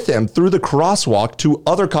street with him through the crosswalk to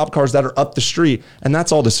other cop cars that are up the street. And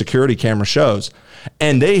that's all the security camera shows.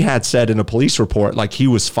 And they had said in a police report, like he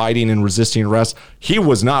was fighting and resisting arrest. He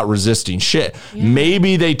was not resisting shit.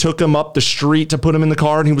 Maybe they took him up the street to put him in the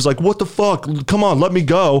car and he was like, what the fuck? Come on, let me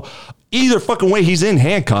go. Either fucking way, he's in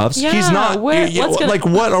handcuffs. He's not, what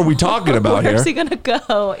are we talking about here? Where's he gonna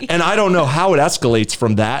go? And I don't know how it escalates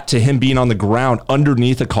from that to him being on the ground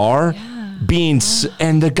underneath a car,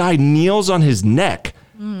 and the guy kneels on his neck.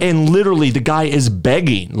 And literally the guy is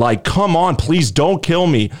begging, like, come on, please don't kill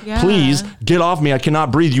me. Please get off me. I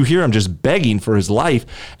cannot breathe. You hear him just begging for his life.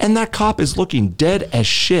 And that cop is looking dead as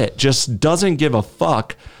shit, just doesn't give a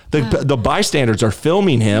fuck. The bystanders are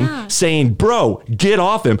filming him saying, bro, get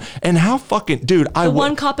off him. And how fucking, dude,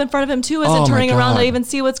 one cop in front of him too isn't turning around to even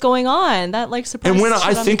see what's going on. That like surprises me. And when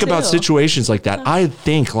I think about situations like that, I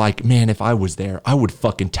think like, man, if I was there, I would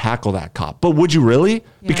fucking tackle that cop. But would you really?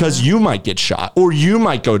 Because you might get shot or you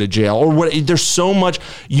might go to jail or what. There's so much,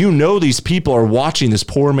 these people are watching this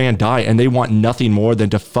poor man die and they want nothing more than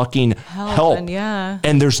to fucking help.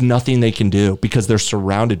 And there's nothing they can do because they're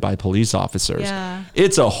surrounded by police officers.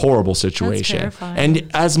 It's a horrible situation. And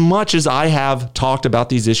as much as I have talked about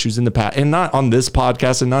these issues in the past, and not on this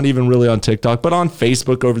podcast and not even really on TikTok, but on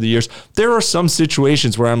Facebook over the years, there are some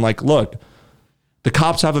situations where I'm like, look, the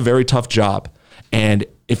cops have a very tough job. And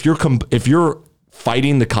if you're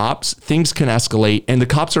fighting the cops, things can escalate, and the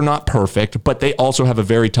cops are not perfect, but they also have a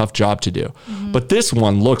very tough job to do. But this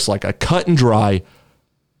one looks like a cut and dry.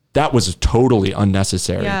 That was totally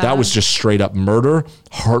unnecessary. Yeah. That was just straight up murder,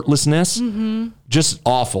 heartlessness, just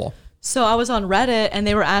awful. So I was on Reddit and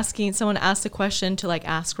they were someone asked a question to like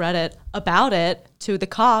ask Reddit about it to the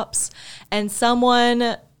cops, and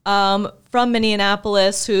someone from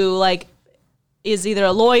Minneapolis who like is either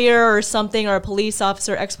a lawyer or something, or a police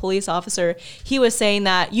officer, ex-police officer, he was saying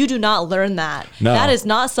that you do not learn that. No. That is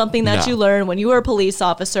not something that you learn when you were a police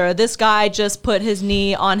officer. This guy just put his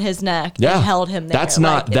knee on his neck and held him there. That's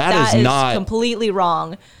not, like, that is not completely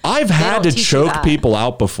wrong. I've had to choke people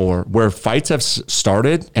out before where fights have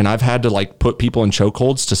started, and I've had to like put people in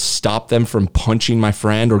chokeholds to stop them from punching my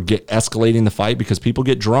friend or escalating the fight, because people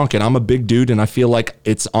get drunk, and I'm a big dude, and I feel like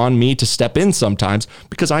it's on me to step in sometimes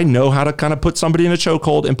because I know how to kind of put somebody in a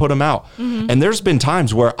chokehold and put him out. And there's been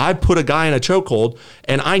times where I put a guy in a chokehold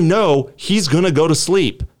and I know he's going to go to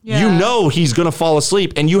sleep. Yeah. You know he's going to fall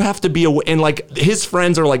asleep, and you have to be and like his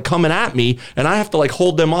friends are like coming at me, and I have to like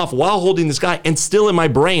hold them off while holding this guy. And still in my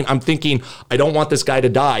brain, I'm thinking, I don't want this guy to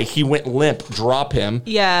die. He went limp, drop him.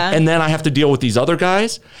 Yeah. And then I have to deal with these other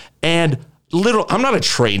guys. And I'm not a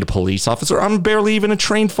trained police officer. I'm barely even a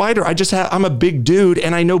trained fighter. I'm a big dude,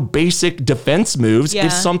 and I know basic defense moves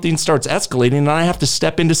if something starts escalating, and I have to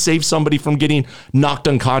step in to save somebody from getting knocked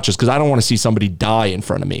unconscious, because I don't want to see somebody die in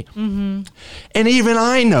front of me. And even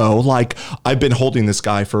I know, like, I've been holding this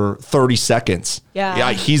guy for 30 seconds.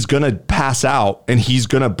 Yeah, he's going to pass out, and he's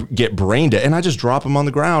going to get brain dead, and I just drop him on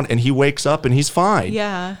the ground, and he wakes up, and he's fine.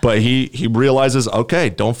 Yeah. But he realizes, okay,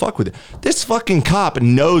 don't fuck with it. This fucking cop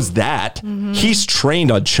knows that. He's trained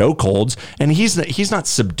on chokeholds, and he's not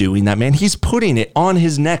subduing that man. He's putting it on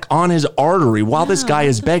his neck, on his artery, while this guy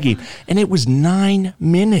is begging. And it was 9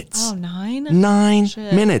 minutes. Oh, 9? 9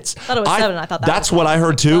 minutes. I thought it was 7. I thought that's what I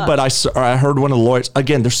heard too. But I heard one of the lawyers.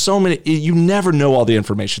 Again, there's so many. You never know all the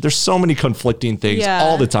information. There's so many conflicting things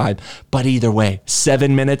all the time. But either way,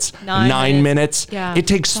 7 minutes, 9 minutes. Yeah, it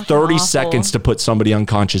takes 30 seconds to put somebody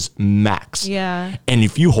unconscious max. Yeah. And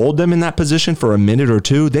if you hold them in that position for a minute or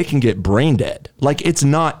two, they can get brain dead. Like, it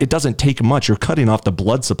doesn't take much. You're cutting off the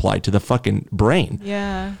blood supply to the fucking brain.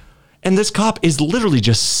 Yeah. And this cop is literally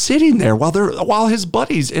just sitting there while his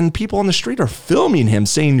buddies and people on the street are filming him,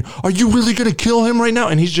 saying, "Are you really going to kill him right now?"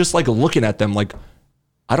 And he's just like looking at them like,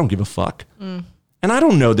 "I don't give a fuck." And I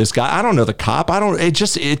don't know this guy. I don't know the cop. It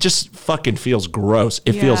just fucking feels gross.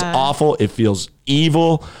 It feels awful. It feels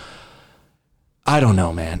evil. I don't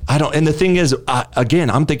know, man. And the thing is, again,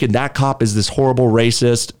 I'm thinking that cop is this horrible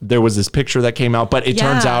racist. There was this picture that came out, but it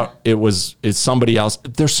turns out it's somebody else.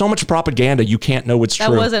 There's so much propaganda, you can't know what's true.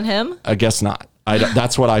 That wasn't him? I guess not.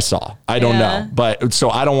 That's what I saw. I don't know. But so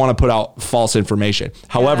I don't want to put out false information.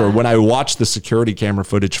 However, when I watched the security camera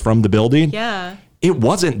footage from the building, it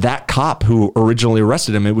wasn't that cop who originally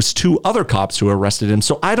arrested him. It was 2 other cops who arrested him.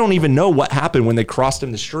 So I don't even know what happened when they crossed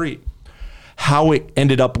him the street. How it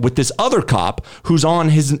ended up with this other cop who's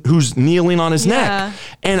kneeling on his neck.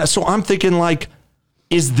 And so I'm thinking, like,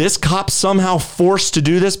 is this cop somehow forced to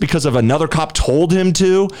do this because of another cop told him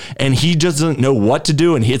to, and he doesn't know what to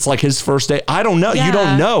do, and it's like his first day? I don't know. You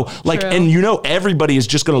don't know. Like, and everybody is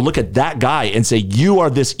just going to look at that guy and say, you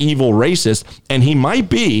are this evil racist, and he might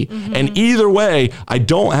be. And either way, I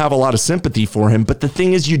don't have a lot of sympathy for him. But the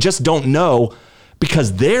thing is, you just don't know,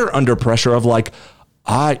 because they're under pressure of like,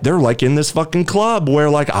 they're like in this fucking club where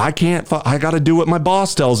like I got to do what my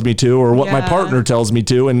boss tells me to, or what my partner tells me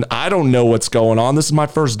to, and I don't know what's going on. This is my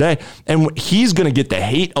first day, and he's gonna get the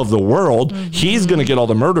hate of the world. He's gonna get all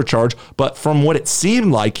the murder charge, but from what it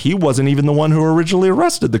seemed like, he wasn't even the one who originally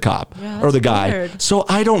arrested the cop or the guy. Weird. So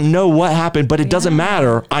I don't know what happened, but it doesn't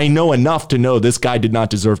matter. I know enough to know this guy did not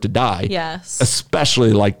deserve to die. Yes,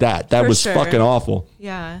 especially like that. That was fucking awful.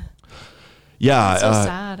 Yeah. That's so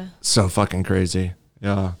sad. So fucking crazy.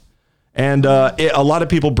 Yeah. And a lot of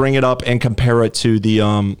people bring it up and compare it to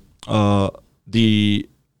God,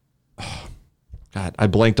 I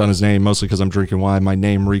blanked on his name, mostly because I'm drinking wine. My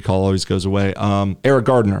name recall always goes away. Eric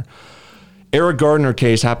Gardner. Eric Gardner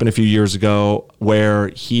case happened a few years ago where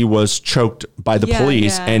he was choked by the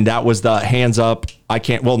police, and that was the hands up,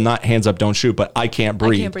 not hands up, don't shoot, but I can't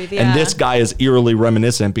breathe. And this guy is eerily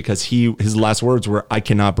reminiscent because his last words were, I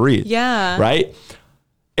cannot breathe. Yeah. Right?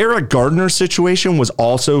 Eric Gardner's situation was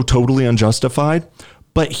also totally unjustified,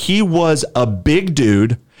 but he was a big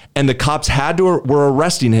dude and the cops were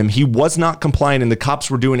arresting him. He was not complying, and the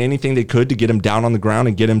cops were doing anything they could to get him down on the ground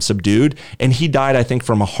and get him subdued. And he died, I think,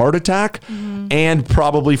 from a heart attack and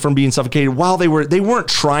probably from being suffocated while they weren't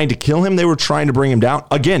trying to kill him. They were trying to bring him down.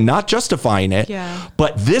 Again, not justifying it. Yeah.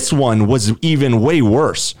 But this one was even way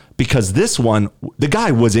worse. Because this one, the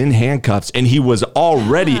guy was in handcuffs and he was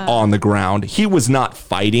already on the ground. He was not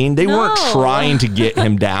fighting. They weren't trying to get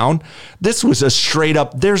him down. This was a straight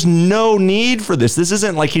up, there's no need for this. This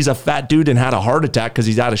isn't like he's a fat dude and had a heart attack because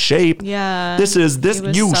he's out of shape. Yeah.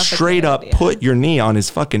 You straight up put your knee on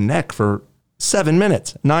his fucking neck for 7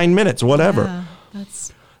 minutes, 9 minutes, whatever. Yeah,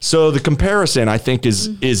 so the comparison, I think,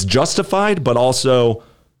 is justified, but also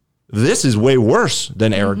this is way worse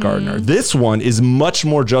than Eric Gardner. This one is much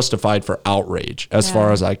more justified for outrage as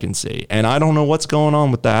far as I can see. And I don't know what's going on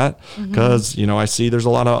with that because, I see there's a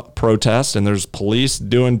lot of protests and there's police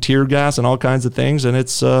doing tear gas and all kinds of things. And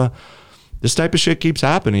it's this type of shit keeps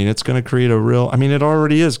happening. It's going to create it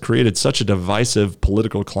already is created such a divisive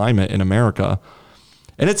political climate in America.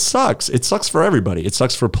 And it sucks. It sucks for everybody. It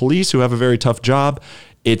sucks for police who have a very tough job.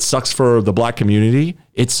 It sucks for the black community.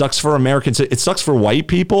 It sucks for Americans. It sucks for white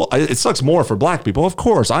people. It sucks more for black people. Of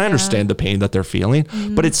course, I understand the pain that they're feeling,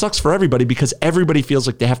 but it sucks for everybody because everybody feels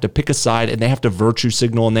like they have to pick a side and they have to virtue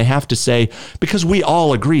signal and they have to say, because we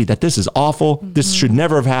all agree that this is awful. This should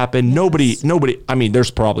never have happened. Nobody, I mean,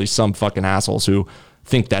 there's probably some fucking assholes who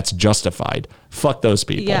think that's justified. Fuck those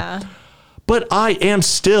people. Yeah. But I am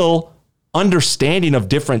still understanding of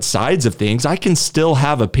different sides of things. I can still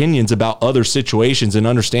have opinions about other situations and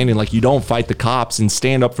understanding like you don't fight the cops and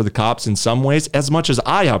stand up for the cops in some ways, as much as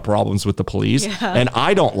I have problems with the police and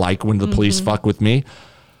I don't like when the police fuck with me.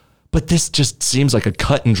 But this just seems like a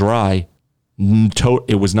cut and dry.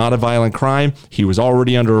 It was not a violent crime. He was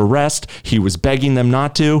already under arrest. He was begging them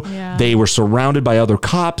not to. Yeah. They were surrounded by other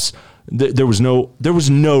cops. There was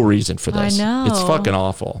no reason for this. I know. It's fucking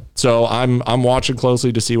awful. So I'm watching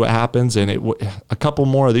closely to see what happens, and a couple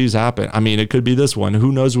more of these happen. I mean, it could be this one.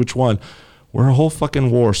 Who knows which one? Where a whole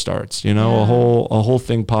fucking war starts. A whole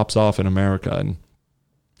thing pops off in America, and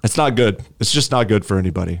it's not good. It's just not good for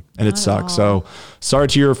anybody, and it sucks. So sorry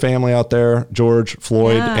to your family out there, George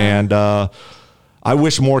Floyd, and I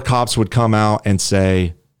wish more cops would come out and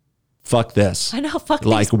say, fuck this. I know, fuck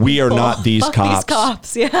like, these we are people. not these fuck cops. These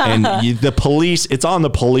cops, yeah. And the police, it's on the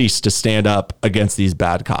police to stand up against these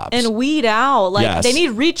bad cops. And weed out. Like, they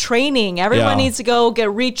need retraining. Everyone needs to go get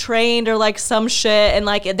retrained or, like, some shit. And,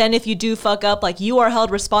 like, then if you do fuck up, like, you are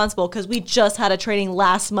held responsible because we just had a training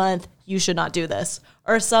last month. You should not do this.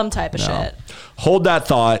 Or some type of shit. Hold that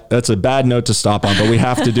thought. That's a bad note to stop on, but we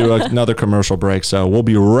have to do another commercial break. So we'll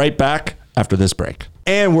be right back after this break.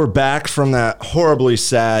 And we're back from that horribly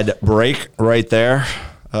sad break right there.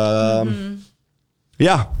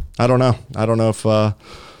 Yeah, I don't know. I don't know if... I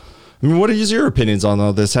mean, what is your opinions on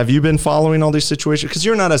all this? Have you been following all these situations? Because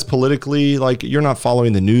you're not as politically, like, you're not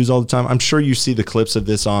following the news all the time. I'm sure you see the clips of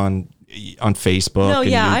this on Facebook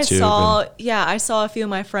and YouTube. I saw a few of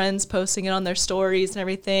my friends posting it on their stories and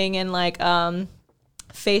everything, and like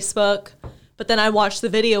Facebook. But then I watched the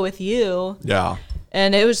video with you. Yeah.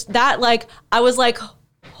 And it was that, like, I was like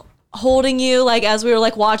holding you, like, as we were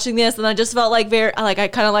like watching this, and I just felt like I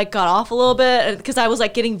kind of like got off a little bit because I was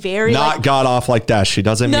like getting very got off like that. She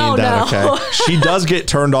doesn't mean that. No. Okay. She does get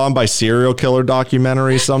turned on by serial killer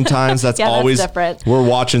documentaries sometimes. That's always that's different. We're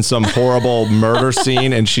watching some horrible murder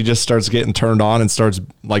scene and she just starts getting turned on and starts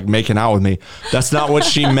like making out with me. That's not what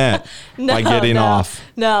she meant by getting off.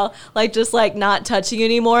 No, like just like not touching you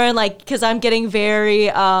anymore, and like because I'm getting very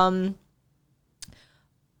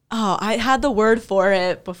I had the word for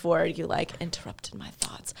it before you like interrupted my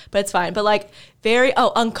thoughts, but it's fine. But like very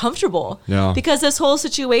uncomfortable. Yeah. Because this whole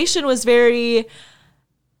situation was it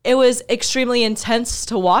was extremely intense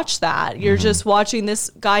to watch that. You're just watching this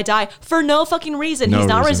guy die for no fucking reason. He's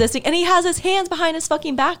not resisting, and he has his hands behind his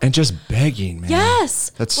fucking back. And just begging, man.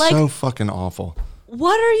 Yes. That's like, so fucking awful.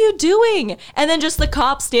 What are you doing? And then just the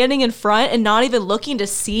cop standing in front and not even looking to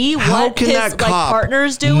see what his like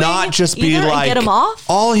partner's doing. Not just be like, get him off.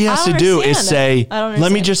 All he has to do is say,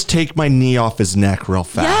 "Let me just take my knee off his neck real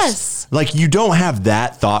fast." Yes. Like, you don't have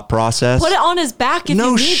that thought process. Put it on his back if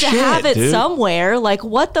you need to have it somewhere. Like,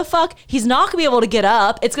 what the fuck? He's not gonna be able to get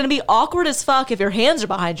up. It's gonna be awkward as fuck if your hands are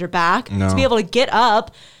behind your back to be able to get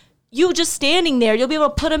up. you just standing there, you'll be able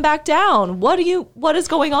to put him back down. What is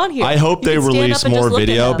going on here? I hope they release more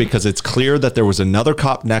video because it's clear that there was another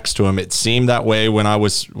cop next to him. It seemed that way when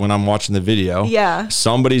I'm watching the video. Yeah.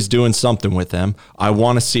 Somebody's doing something with him. I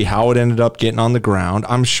want to see how it ended up getting on the ground.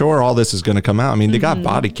 I'm sure all this is going to come out. I mean, they got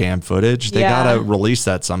body cam footage. They got to release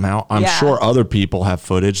that somehow. I'm sure other people have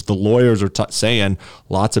footage. The lawyers are saying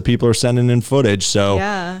lots of people are sending in footage. So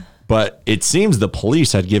yeah. But it seems the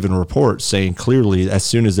police had given reports saying clearly as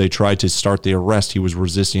soon as they tried to start the arrest, he was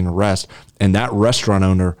resisting arrest. And that restaurant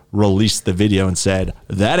owner released the video and said,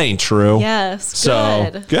 that ain't true. Yes. So,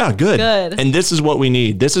 good. Yeah, good. And this is what we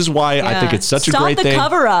need. This is why I think it's such a great thing. Stop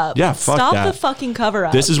the cover up. Yeah, fuck Stop that. the fucking cover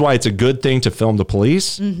up. This is why it's a good thing to film the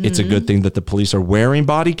police. Mm-hmm. It's a good thing that the police are wearing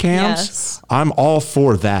body cams. Yes. I'm all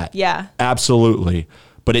for that. Yeah. Absolutely.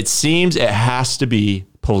 But it seems it has to be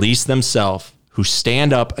police themselves who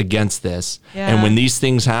stand up against this. Yeah. And when these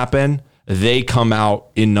things happen, they come out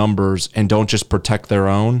in numbers and don't just protect their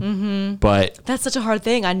own, but that's such a hard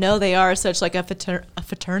thing. I know they are such like a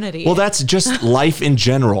fraternity. Well, that's just life in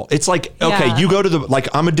general. It's like, okay, you go to like,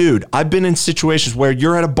 I'm a dude. I've been in situations where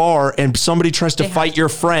you're at a bar and somebody tries to fight your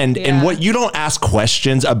friend and what you don't ask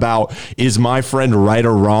questions about is my friend right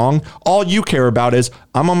or wrong. All you care about is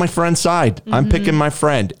I'm on my friend's side. I'm picking my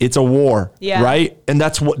friend. It's a war, right? And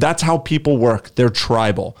that's how people work. They're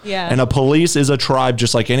tribal. Yeah. And a police is a tribe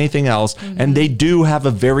just like anything else. And they do have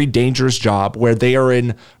a very dangerous job where they are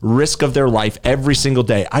in risk of their life every single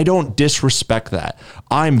day. I don't disrespect that.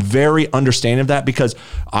 I'm very understanding of that because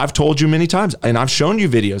I've told you many times and I've shown you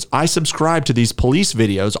videos. I subscribe to these police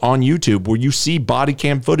videos on YouTube where you see body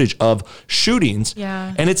cam footage of shootings.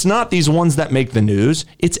 Yeah. And it's not these ones that make the news.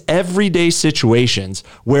 It's everyday situations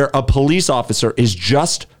where a police officer is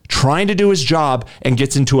just trying to do his job and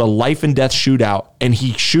gets into a life and death shootout and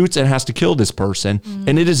he shoots and has to kill this person.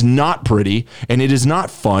 And it is not pretty and it is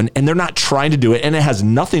not fun and they're not trying to do it. And it has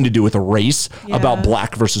nothing to do with a race about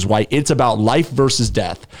black versus white. It's about life versus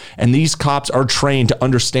death. And these cops are trained to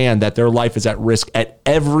understand that their life is at risk at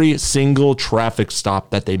every single traffic stop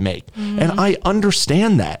that they make. And I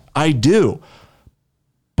understand that. I do.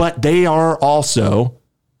 But they are also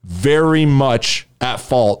very much at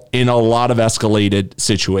fault in a lot of escalated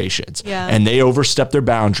situations. Yeah. And they overstep their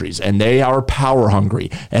boundaries and they are power hungry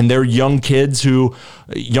and they're young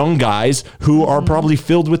guys who are probably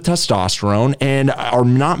filled with testosterone and are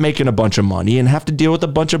not making a bunch of money and have to deal with a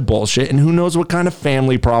bunch of bullshit and who knows what kind of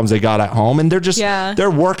family problems they got at home. And they're just,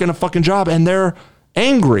 they're working a fucking job and they're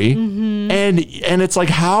angry. And it's like,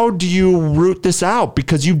 how do you root this out?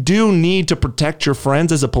 Because you do need to protect your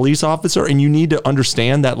friends as a police officer and you need to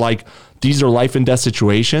understand that like these are life and death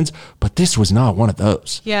situations, but this was not one of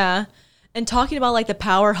those. Yeah. And talking about like the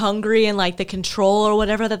power hungry and like the control or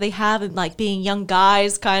whatever that they have and like being young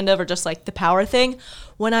guys kind of, or just like the power thing.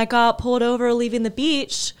 When I got pulled over leaving the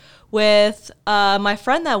beach with my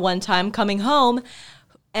friend that one time coming home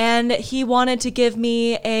and he wanted to give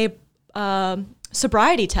me a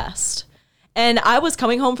sobriety test. And I was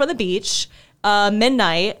coming home from the beach,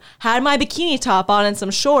 midnight, had my bikini top on and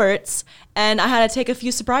some shorts, and I had to take a few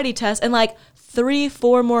sobriety tests, and like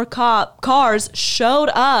 3-4 more cars showed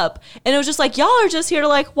up. And it was just like, y'all are just here to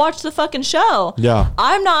like watch the fucking show. Yeah.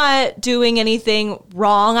 I'm not doing anything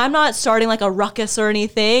wrong. I'm not starting like a ruckus or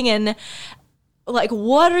anything. And like,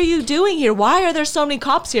 what are you doing here? Why are there so many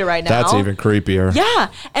cops here right now? That's even creepier.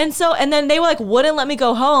 Yeah. And then they were like, wouldn't let me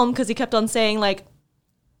go home because he kept on saying like,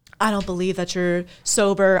 I don't believe that you're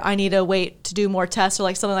sober. I need to wait to do more tests or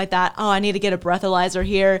like something like that. Oh, I need to get a breathalyzer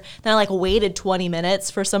here. Then I like waited 20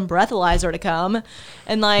 minutes for some breathalyzer to come.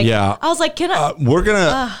 And like, I was like, can I? We're going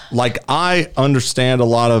to, like, I understand a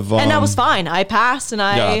lot of. And I was fine. I passed and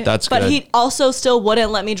that's but good. He also still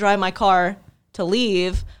wouldn't let me drive my car to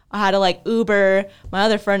leave. I had to like Uber my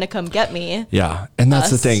other friend to come get me. Yeah. And that's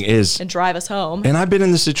the thing is. And drive us home. And I've been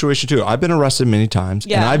in this situation too. I've been arrested many times.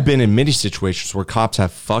 Yeah. And I've been in many situations where cops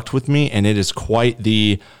have fucked with me. And it is quite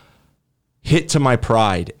the hit to my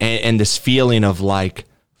pride. And this feeling of like,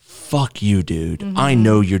 fuck you, dude. I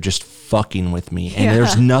know you're just fucking with me. And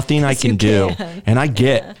there's nothing I can do. And I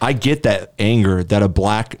get that anger that a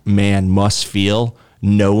black man must feel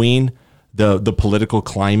knowing the political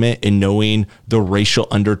climate and knowing the racial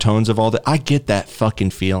undertones of all that. I get that fucking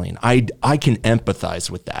feeling. I can empathize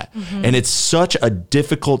with that. And it's such a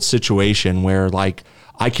difficult situation where like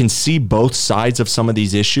I can see both sides of some of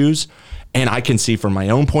these issues and I can see from my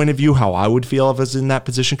own point of view how I would feel if I was in that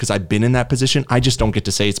position because I've been in that position. I just don't get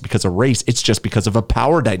to say it's because of race. It's just because of a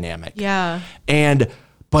power dynamic. Yeah.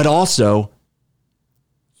 But also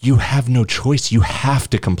you have no choice. You have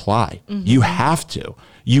to comply. You have to.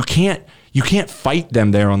 You can't fight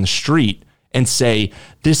them there on the street and say,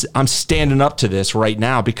 I'm standing up to this right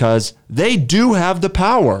now, because they do have the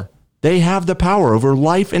power. They have the power over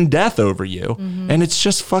life and death over you. And it's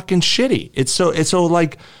just fucking shitty. It's so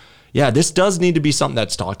like, yeah, this does need to be something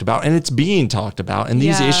that's talked about, and it's being talked about. And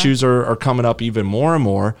these issues are coming up even more and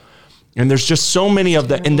more. And there's just so many of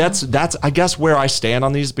that. And that's, I guess, where I stand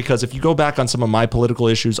on these, because if you go back on some of my political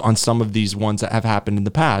issues, on some of these ones that have happened in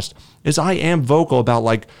the past, is I am vocal about,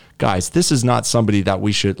 like, guys, this is not somebody that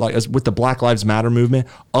we should, like, as with the Black Lives Matter movement,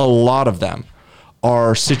 a lot of them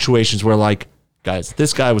are situations where, like, guys,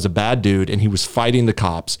 this guy was a bad dude and he was fighting the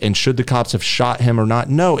cops. And should the cops have shot him or not?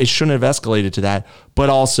 No, it shouldn't have escalated to that. But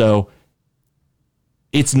also,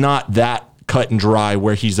 it's not that cut and dry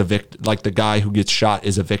where he's a victim, like the guy who gets shot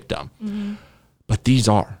is a victim. But these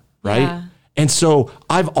are, right? Yeah. And so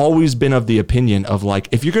I've always been of the opinion of, like,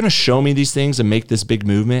 if you're going to show me these things and make this big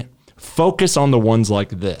movement, focus on the ones like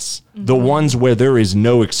this, the ones where there is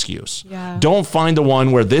no excuse. Don't find the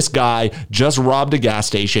one where this guy just robbed a gas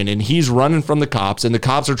station and he's running from the cops and the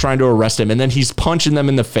cops are trying to arrest him, and then he's punching them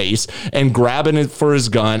in the face and grabbing it for his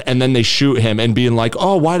gun, and then they shoot him and being like,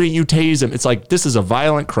 oh, why didn't you tase him? It's like, this is a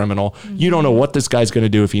violent criminal. You don't know what this guy's going to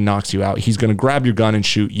do if he knocks you out. He's going to grab your gun and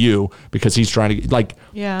shoot you because he's trying to, like,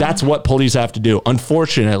 that's what police have to do.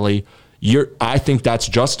 Unfortunately, I think that's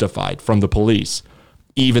justified from the police,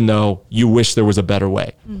 even though you wish there was a better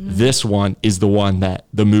way. This one is the one that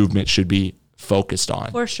the movement should be focused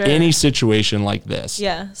on. For sure. Any situation like this.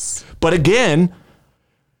 Yes. But again,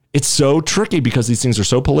 it's so tricky because these things are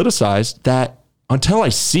so politicized that until I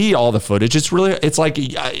see all the footage, it's like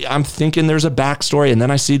I'm thinking there's a backstory, and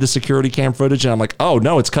then I see the security cam footage and I'm like, oh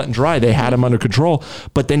no, it's cut and dry. They had him under control.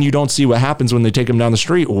 But then you don't see what happens when they take him down the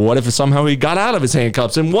street. What if somehow he got out of his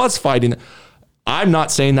handcuffs and was fighting? I'm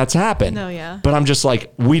not saying that's happened, but I'm just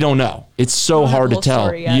like, we don't know. It's so hard to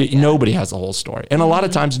tell. Nobody has the whole story. And a lot of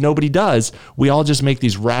times nobody does. We all just make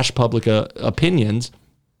these rash public opinions,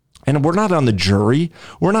 and we're not on the jury.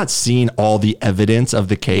 We're not seeing all the evidence of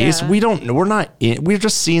the case. We're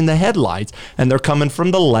just seeing the headlines, and they're coming from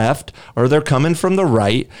the left or they're coming from the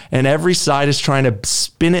right, and every side is trying to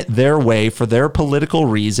spin it their way for their political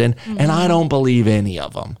reason. And I don't believe any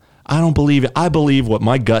of them. I don't believe it. I believe what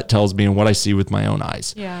my gut tells me and what I see with my own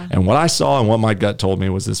eyes. And what I saw and what my gut told me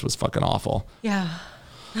was this was fucking awful.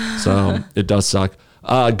 So it does suck.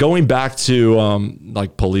 Going back to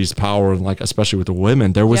like police power and, like, especially with the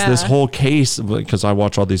women, there was this whole case, because I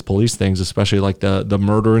watch all these police things, especially like the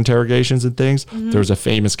murder interrogations and things. There was a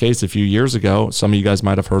famous case a few years ago. Some of you guys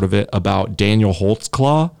might have heard of it, about Daniel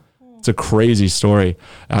Holtzclaw. It's a crazy story.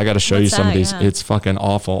 I got to show you some of these. It's fucking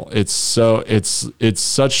awful. It's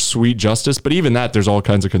such sweet justice. But even that, there's all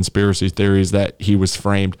kinds of conspiracy theories that he was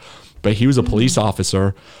framed. But he was a police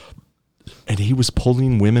officer, and he was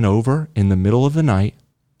pulling women over in the middle of the night,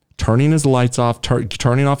 turning his lights off,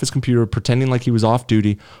 turning off his computer, pretending like he was off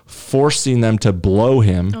duty, forcing them to blow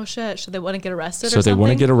him. Oh shit! So they wouldn't get arrested? So they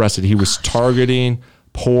wouldn't get arrested. He was targeting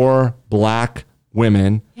poor black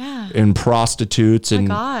women and prostitutes and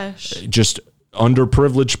just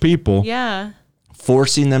underprivileged people,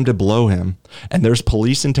 forcing them to blow him. And there's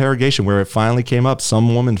police interrogation where it finally came up.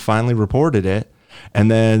 Some woman finally reported it.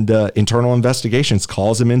 And then the internal investigations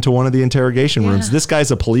calls him into one of the interrogation rooms. This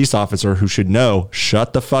guy's a police officer who should know,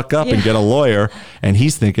 shut the fuck up and get a lawyer. And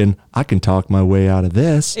he's thinking, I can talk my way out of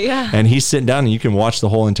this. And he's sitting down, and you can watch the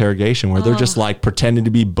whole interrogation where they're just like pretending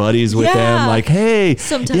to be buddies with him. Like, hey,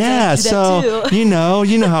 sometimes so you know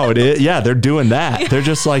how it is. They're doing that. They're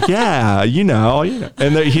just like, you know.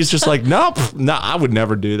 And he's just like, no, I would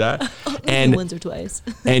never do that. And once or twice.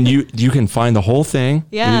 And you can find the whole thing.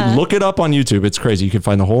 Look it up on YouTube. It's crazy. You can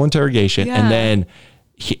find the whole interrogation. And then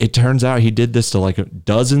it turns out he did this to like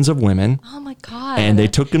dozens of women. Oh my God. And they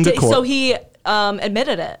took him to court. So he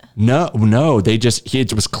admitted it? No.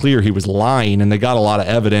 It was clear he was lying, and they got a lot of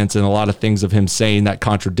evidence and a lot of things of him saying that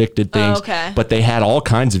contradicted things. But they had all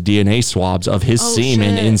kinds of DNA swabs of his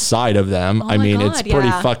semen inside of them. I mean, it's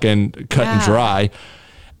pretty fucking cut and dry.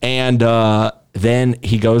 And then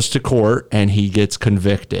he goes to court and he gets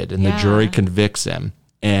convicted, and the jury convicts him.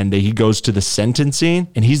 And he goes to the sentencing,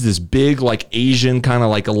 and he's this big, like, Asian kind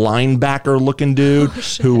of like a linebacker looking dude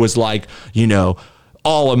who was like,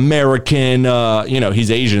 all American,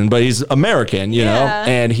 he's Asian, but he's American, know,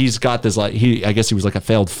 and he's got this, like, I guess he was like a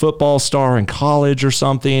failed football star in college or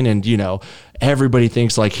something. And, everybody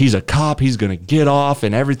thinks like he's a cop, he's going to get off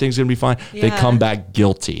and everything's going to be fine. They come back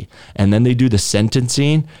guilty, and then they do the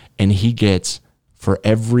sentencing, and he gets, for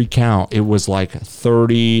every count, it was like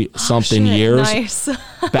 30 something years,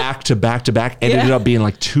 back to back to back. It ended up being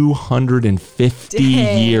like 250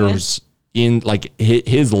 years in like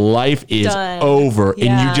his life is done. over, Yeah.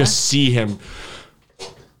 and you just see him.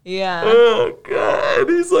 Yeah. Oh God,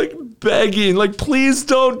 he's like begging, like, please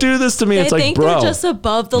don't do this to me. They it's like, think bro, they're just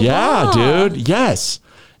above the law. yeah, dude, yes.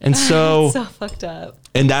 And so, So fucked up.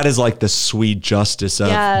 and that is like the sweet justice of.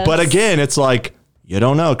 Yes. But again, it's like, you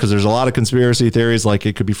don't know, because there's a lot of conspiracy theories. Like,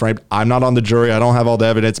 it could be framed. I'm not on the jury. I don't have all the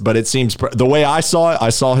evidence, but it seems the way I saw it,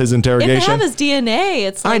 I saw his interrogation. If they have his DNA,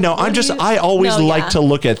 it's like, I know. I always like to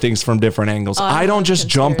look at things from different angles. I don't just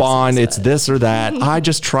jump on, it's this or that. I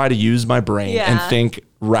just try to use my brain and think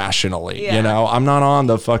rationally. Yeah. You know, I'm not on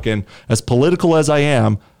the fucking, as political as I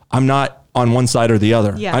am, I'm not on one side or the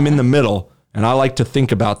other. Yeah. I'm in the middle. And I like to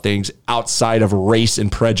think about things outside of race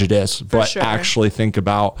and prejudice, but sure. actually think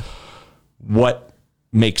about what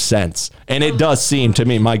makes sense. And it does seem to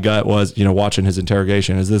me, my gut was, you know, watching his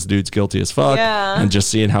interrogation, is this dude's guilty as fuck? Yeah. And just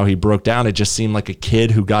seeing how he broke down, it just seemed like a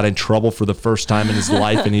kid who got in trouble for the first time in his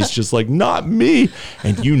life. And he's just like, not me.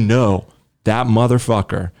 And you know, that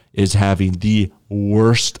motherfucker is having the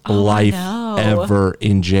worst life ever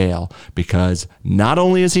in jail, because not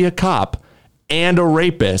only is he a cop and a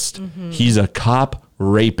rapist, he's a cop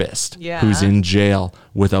rapist who's in jail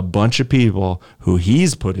with a bunch of people who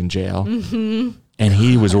he's put in jail. And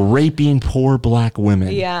he was raping poor black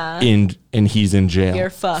women. Yeah. And he's in jail. You're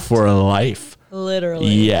fucked. For life. Literally.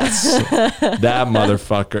 Yes. That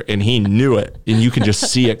motherfucker. And he knew it. And you can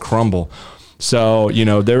just see it crumble. So, you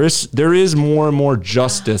know, there is more and more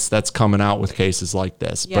justice that's coming out with cases like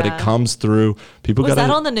this. But it comes through people. Was that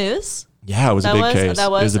on the news? Yeah, it was a big case.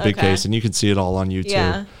 It was a big okay. case. And you can see it all on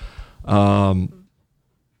YouTube. Yeah.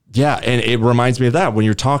 Yeah, and it reminds me of that when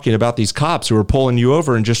you're talking about these cops who are pulling you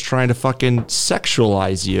over and just trying to fucking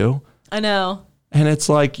sexualize you. I know. And it's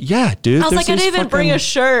like, yeah, dude. I was like, I didn't even bring a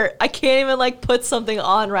shirt. I can't even like put something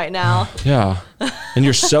on right now. Yeah. And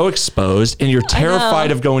you're so exposed, and you're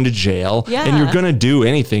terrified of going to jail. Yeah. And you're going to do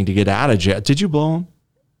anything to get out of jail. Did you blow him?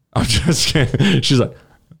 I'm just kidding. She's like,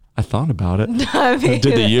 I thought about it. I mean,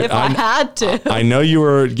 if I had to. I know you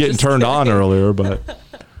were getting turned on earlier, but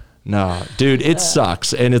no, dude, it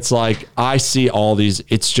sucks. And it's like, I see all these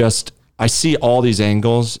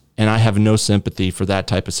angles, and I have no sympathy for that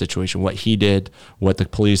type of situation. What he did, what the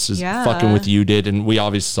police is fucking with you did. And we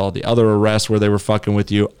obviously saw the other arrests where they were fucking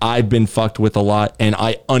with you. I've been fucked with a lot, and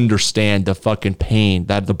I understand the fucking pain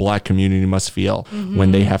that the black community must feel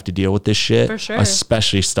when they have to deal with this shit. For sure.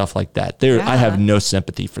 Especially stuff like that. I have no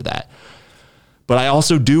sympathy for that. But I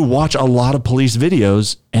also do watch a lot of police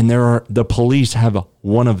videos, and the police have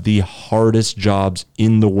one of the hardest jobs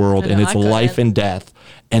in the world, and it's life and death.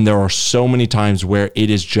 And there are so many times where it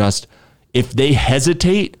is just, if they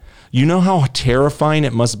hesitate, you know how terrifying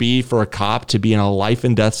it must be for a cop to be in a life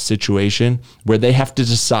and death situation where they have to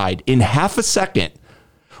decide in half a second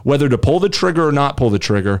whether to pull the trigger or not pull the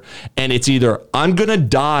trigger. And it's either, I'm going to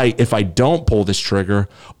die if I don't pull this trigger,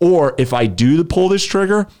 or if I do pull this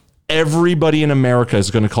trigger, everybody in America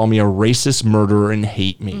is going to call me a racist murderer and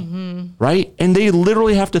hate me, right? And they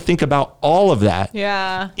literally have to think about all of that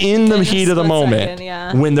in the heat of the moment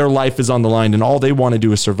when their life is on the line, and all they want to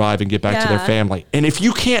do is survive and get back to their family. And if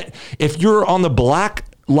you're on the Black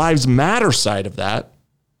Lives Matter side of that,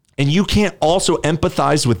 and you can't also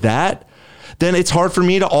empathize with that, then it's hard for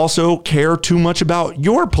me to also care too much about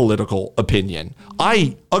your political opinion.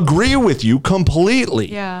 I agree with you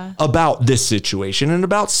completely about this situation and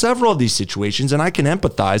about several of these situations, and I can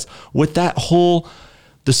empathize with that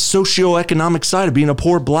the socioeconomic side of being a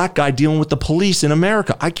poor black guy dealing with the police in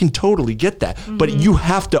America. I can totally get that. But you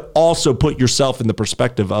have to also put yourself in the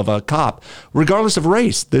perspective of a cop, regardless of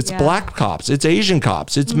race. It's black cops, it's Asian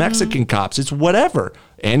cops, it's Mexican cops, it's whatever.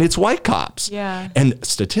 And it's white cops. Yeah. And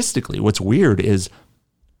statistically, what's weird is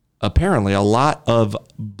apparently a lot of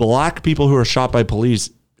black people who are shot by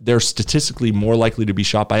police, they're statistically more likely to be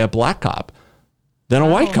shot by a black cop than a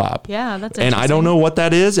white cop. Yeah, that's interesting. And I don't know what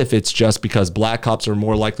that is, if it's just because black cops are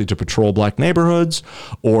more likely to patrol black neighborhoods,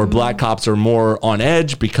 or black cops are more on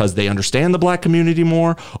edge because they understand the black community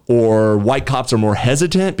more, or white cops are more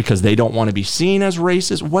hesitant because they don't want to be seen as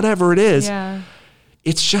racist, whatever it is. Yeah.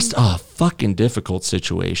 It's just a fucking difficult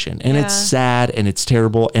situation, and it's sad and it's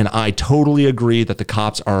terrible. And I totally agree that the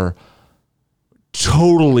cops are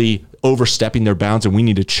totally overstepping their bounds, and we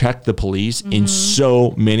need to check the police in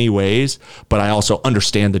so many ways. But I also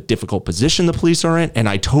understand the difficult position the police are in, and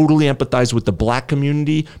I totally empathize with the black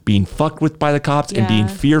community being fucked with by the cops and being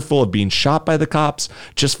fearful of being shot by the cops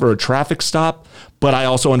just for a traffic stop. But I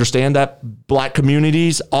also understand that black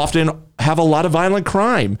communities often have a lot of violent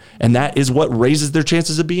crime, and that is what raises their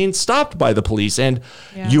chances of being stopped by the police. And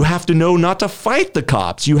you have to know not to fight the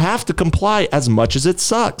cops. You have to comply as much as it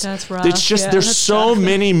sucks. That's rough. It's just there's so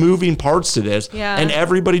many moving parts to this, and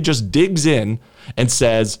everybody just digs in and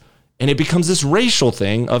says, and it becomes this racial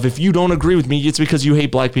thing of, if you don't agree with me, it's because you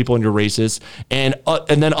hate black people and you're racist. And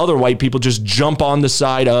then other white people just jump on the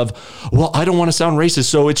side of, well, I don't want to sound racist,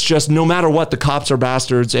 so it's just no matter what, the cops are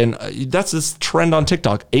bastards. And that's this trend on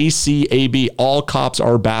TikTok, ACAB, all cops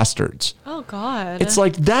are bastards. Oh, God. It's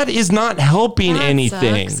like, that is not helping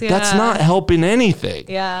anything. Sucks, That's not helping anything.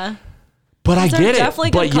 Yeah. But I get it.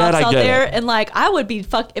 Definitely But good cops yet I out get there, it. and like, I would be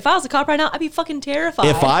if I was a cop right now, I'd be fucking terrified.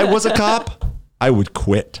 If I was a cop, I would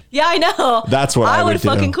quit. Yeah, I know. That's what I would do.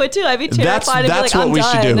 fucking quit too. I'd be terrified. That's what we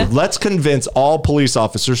should do. Let's convince all police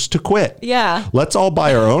officers to quit. Yeah. Let's all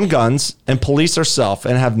buy our own guns and police ourselves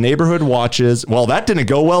and have neighborhood watches. Well, that didn't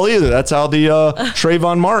go well either. That's how the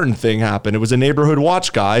Trayvon Martin thing happened. It was a neighborhood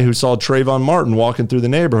watch guy who saw Trayvon Martin walking through the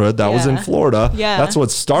neighborhood. That was in Florida. Yeah. That's what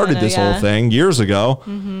started this whole thing years ago.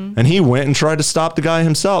 Mm-hmm. And he went and tried to stop the guy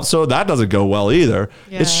himself. So that doesn't go well either.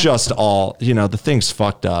 Yeah. It's just all, the thing's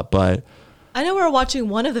fucked up, but... I know we were watching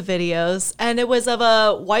one of the videos, and it was of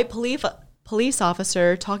a white police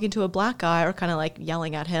officer talking to a black guy, or kind of like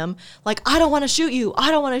yelling at him, like, I don't want to shoot you.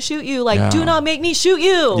 I don't want to shoot you. Like, do not make me shoot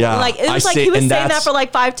you. Yeah. Like, it was he was saying that for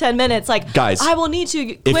like 5-10 minutes. Like, guys, I will need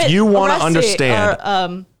to quit. If you want to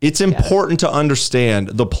understand, it's important to understand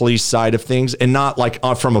the police side of things, and not like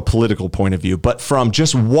from a political point of view, but from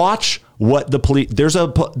just watch what the police, there's a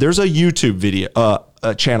YouTube video,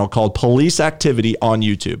 a channel called Police Activity on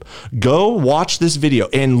YouTube. Go watch this video,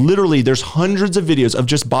 and literally there's hundreds of videos of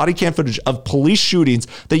just body cam footage of police shootings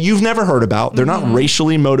that you've never heard about. They're not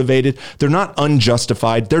racially motivated. They're not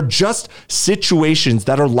unjustified. They're just situations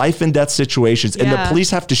that are life and death situations, and the police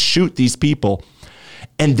have to shoot these people.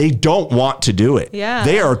 And they don't want to do it. Yeah.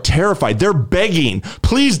 They are terrified. They're begging,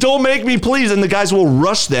 please don't make me, please. And the guys will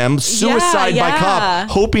rush them, suicide by cop,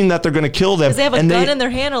 hoping that they're going to kill them. Because they have a gun in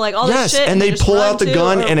their hand, or like all this shit. And they pull out the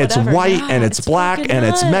gun, and it's white, and it's black, and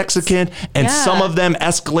it's Mexican. And some of them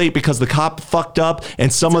escalate because the cop fucked up.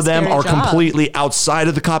 And some of them are completely outside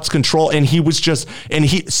of the cop's control. And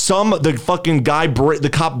the fucking guy, the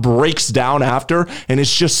cop breaks down after, and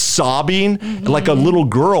is just sobbing like a little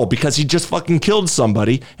girl because he just fucking killed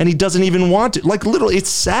somebody. And he doesn't even want to. Like, literally, it's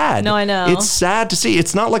sad. No, I know. It's sad to see.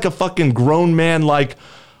 It's not like a fucking grown man like,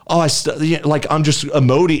 I'm just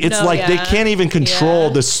emoting. It's they can't even control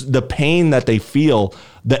the pain that they feel,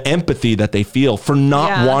 the empathy that they feel for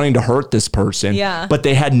not wanting to hurt this person. Yeah. But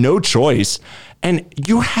they had no choice. And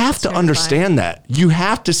you have to understand that. You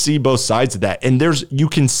have to see both sides of that. And you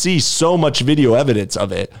can see so much video evidence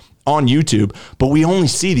of it on YouTube, but we only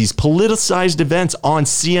see these politicized events on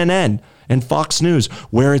CNN and Fox News,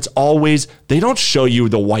 where it's always, they don't show you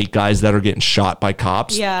the white guys that are getting shot by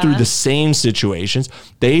cops through the same situations.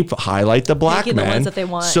 They highlight the black men, the ones that they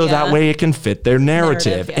want, so that way it can fit their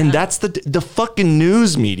narrative. And that's the fucking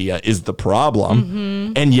news media is the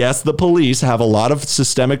problem. And yes, the police have a lot of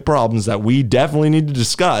systemic problems that we definitely need to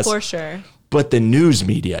discuss. For sure. But the news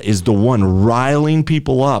media is the one riling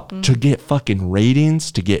people up to get fucking ratings,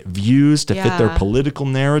 to get views, to fit their political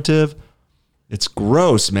narrative. It's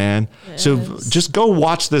gross, man. Just go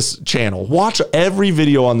watch this channel. Watch every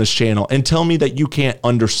video on this channel and tell me that you can't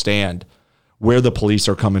understand where the police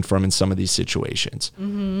are coming from in some of these situations.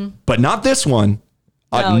 But not this one.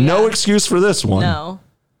 No excuse for this one. No.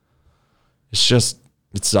 It's just,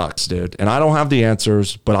 it sucks, dude. And I don't have the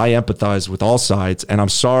answers, but I empathize with all sides. And I'm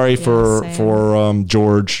sorry for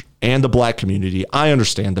George and the black community. I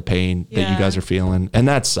understand the pain that you guys are feeling, and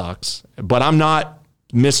that sucks. But I'm not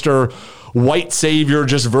Mr. White savior,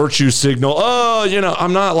 just virtue signal.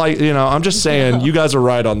 I'm not like, I'm just saying you guys are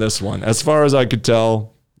right on this one. As far as I could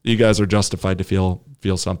tell, you guys are justified to feel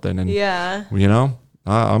something. And I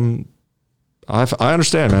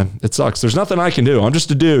understand, man. It sucks. There's nothing I can do. I'm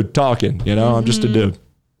just a dude talking, I'm just a dude.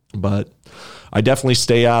 But I definitely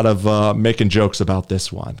stay out of making jokes about this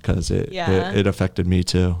one, because it affected me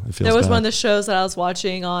too. It feels There was bad. one of the shows that I was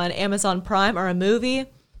watching on Amazon Prime, or a movie,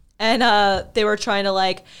 and they were trying to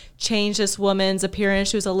like change this woman's appearance.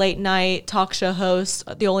 She was a late night talk show host,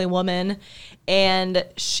 the only woman, and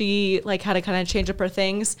she like had to kind of change up her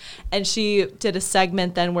things. And she did a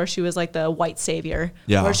segment then where she was like the white savior,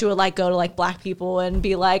 where she would like go to like black people and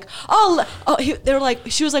be like, they were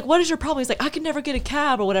like, she was like, what is your problem? He's like, I can never get a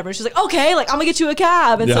cab or whatever. And she's like, okay, like I'm gonna get you a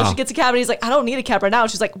cab. And so she gets a cab, and he's like, I don't need a cab right now.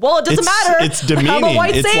 And she's like, well, it doesn't matter. It's demeaning. I'm a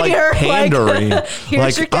white savior. Like pandering.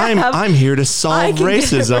 Here's your cab. I'm here to solve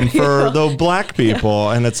racism for the black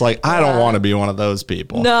people. And it's like, like, I don't want to be one of those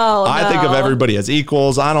people. No, I think of everybody as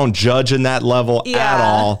equals. I don't judge in that level at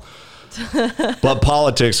all. But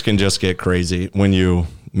politics can just get crazy when you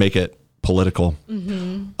make it political.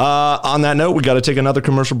 On that note, we got to take another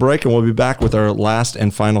commercial break, and we'll be back with our last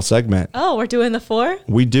and final segment. Oh, we're doing the 4?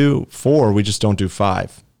 We do 4. We just don't do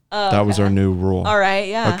 5. That was our new rule. All right.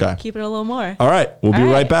 Yeah. Okay. Keep it a little more. All right. We'll be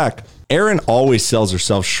right back. Erin always sells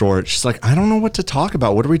herself short. She's like, I don't know what to talk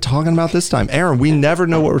about. What are we talking about this time? Erin, we never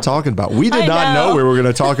know what we're talking about. We did not know we were going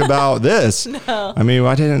to talk about this. No. I mean,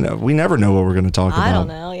 I didn't know. We never know what we're going to talk about. I don't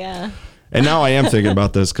know. Yeah. And now I am thinking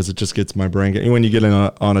about this because it just gets my brain. When you get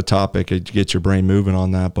on a topic, it gets your brain moving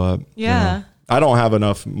on that. But yeah, you know, I don't have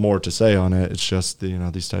enough more to say on it. It's just,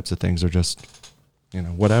 these types of things are just,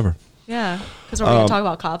 whatever. Yeah. Because we're going to talk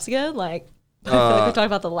about cops again. Like, I feel like we talked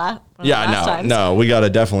about the last times. No, we got to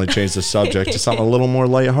definitely change the subject to something a little more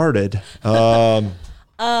lighthearted.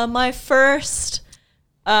 My first,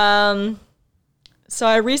 so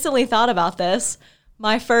I recently thought about this.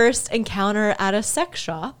 My first encounter at a sex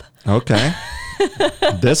shop. Okay.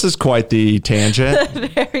 This is quite the tangent.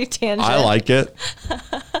 Very tangent. I like it.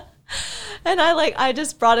 And I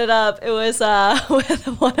just brought it up. It was with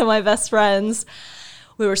one of my best friends.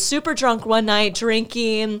 We were super drunk one night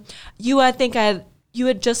drinking. You had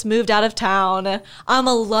just moved out of town. I'm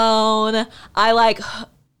alone.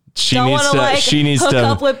 She needs to hook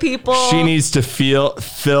up with people. She needs to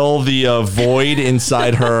fill the void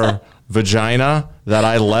inside her vagina that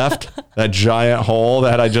I left, that giant hole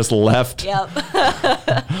that I just left. Yep.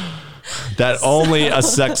 That only a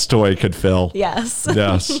sex toy could fill. Yes.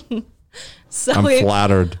 Yes. So I'm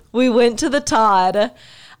flattered. We went to the Todd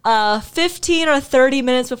 15 or 30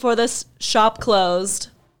 minutes before this shop closed.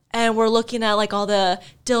 And we're looking at all the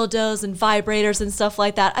dildos and vibrators and stuff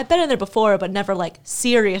like that. I've been in there before, but never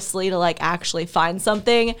seriously to actually find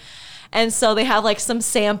something. And so they have some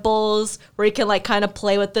samples where you can kind of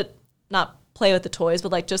play with not play with the toys,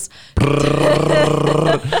 but just.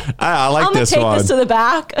 I like this one. I'm gonna take this to the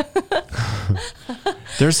back.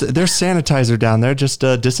 There's sanitizer down there. Just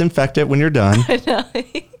disinfect it when you're done. I know.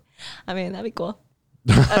 I mean, that'd be cool.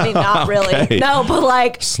 I mean, not really. Okay. No, but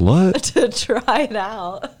slut to try it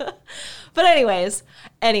out. But anyways,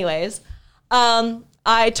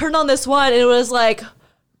 I turned on this one and it was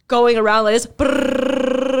going around like this,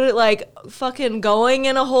 fucking going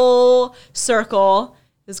in a whole circle.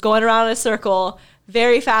 It's going around in a circle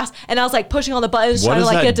very fast, and I was pushing all the buttons trying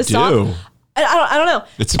to get it to stop. I don't know.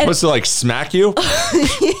 It's supposed to smack you.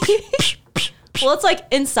 Well, it's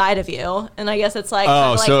inside of you, and I guess it's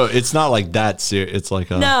so it's not that serious. It's a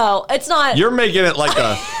no, it's not. You're making it like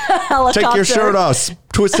a helicopter. Take your shirt off,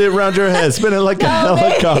 twist it around your head, spin it like a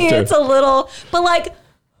helicopter. Maybe it's a little, but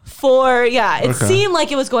it seemed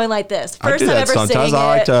like it was going like this. First time ever sometimes seeing I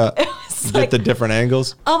like to it get the different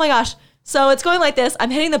angles. Oh my gosh. So it's going like this.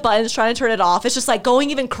 I'm hitting the buttons, trying to turn it off. It's just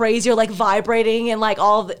going even crazier, vibrating and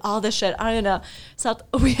all this shit. I don't even know. So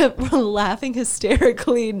we're laughing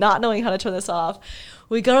hysterically, not knowing how to turn this off.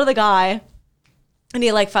 We go to the guy, and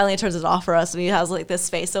he finally turns it off for us, and he has this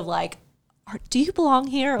face of do you belong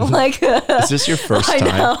here? Is this your first time?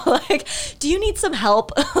 I know. Do you need some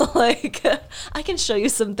help? I can show you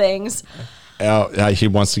some things. He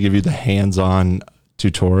wants to give you the hands-on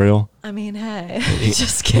tutorial. I mean, hey,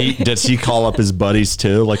 just kidding. Does he call up his buddies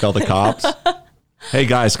too, all the cops? Hey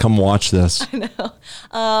guys, come watch this. I know.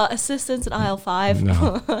 Assistance in aisle 5.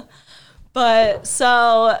 No. But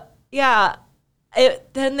so yeah,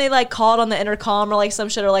 then they called on the intercom or some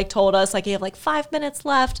shit or told us you have 5 minutes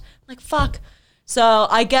left. I'm fuck. So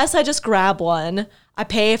I guess I just grab one. I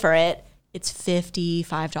pay for it. It's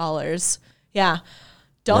 $55. Yeah.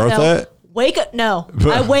 Don't Worth know. it? Wake up. No,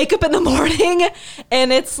 I wake up in the morning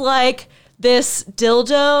and it's this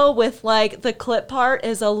dildo with the clip part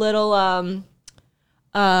is a little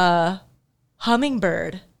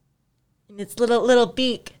hummingbird, and its little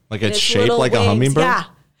beak. It's shaped like a hummingbird? Yeah.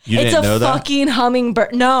 You didn't know that? It's a fucking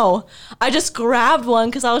hummingbird. No, I just grabbed one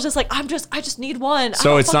because I was just I just need one.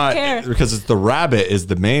 So it's not care. Because it's the rabbit is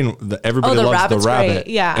the main. Everybody loves the rabbit.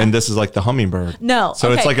 Great. Yeah, and this is the hummingbird. No,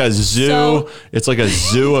 so it's a zoo. So, it's a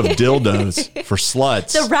zoo of dildos for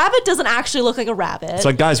sluts. The rabbit doesn't actually look like a rabbit.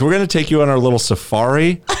 It's guys, we're gonna take you on our little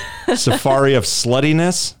safari of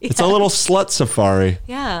sluttiness. Yeah. It's a little slut safari.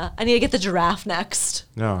 Yeah, I need to get the giraffe next.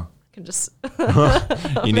 Yeah. Can just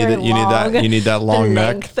you need that long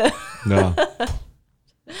neck. No.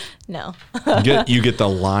 No. you get the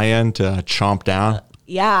lion to chomp down.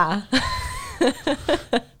 Yeah.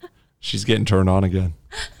 She's getting turned on again.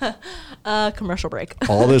 Commercial break.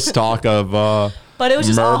 All this talk of but But it was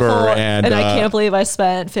just murder awful, and I can't believe I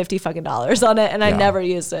spent $50 on it, and I never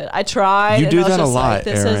used it. I tried. You do and I was that a just lot. Like,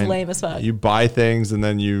 this Aaron. is lame as fuck. You buy things and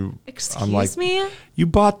then you. Excuse me? You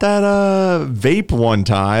bought that vape one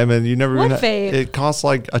time and you never What even. vape? It cost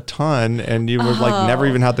like a ton and you were like never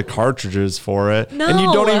even had the cartridges for it. No. And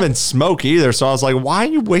you don't even smoke either. So I was like, why are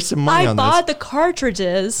you wasting money on this? I bought the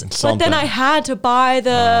cartridges, but Something. then I had to buy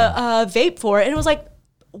the vape for it, and it was like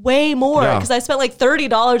way more Yeah. because I spent like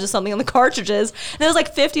 $30 or something on the cartridges, and it was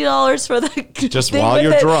like $50 for the Just thing while with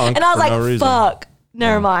you're it. drunk and I was for like, no reason. fuck,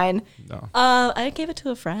 never mind. No. I gave it to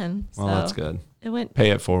a friend. Well, so that's good. It went Pay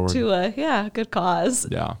it forward. to a good cause.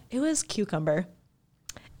 Yeah. It was cucumber.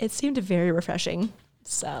 It seemed very refreshing.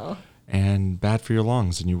 So And bad for your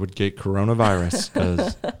lungs, and you would get coronavirus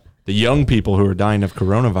because the young people who are dying of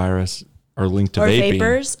coronavirus are linked to or vaping.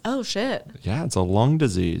 vapors. Oh shit. Yeah, it's a lung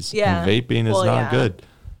disease. Yeah. And vaping is Well, not yeah. good.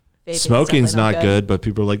 Vaping is Smoking's definitely not good, but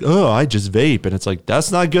people are like, oh, I just vape. And it's like,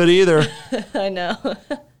 that's not good either. I know.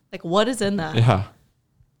 Like, what is in that? Yeah.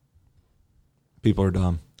 People are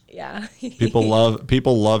dumb. Yeah. People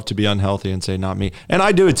love to be unhealthy and say, not me. And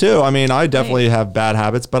I do it too. I mean, I definitely have bad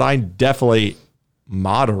habits, but I definitely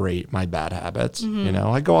moderate my bad habits. You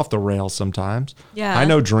know, I go off the rails sometimes. Yeah. I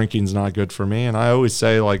know drinking's not good for me. And I always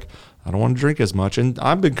say, like, I don't want to drink as much. And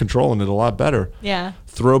I've been controlling it a lot better. Yeah.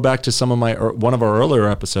 Throw back to some of one of our earlier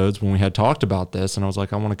episodes when we had talked about this, and I was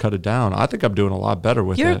like, I want to cut it down. I think I'm doing a lot better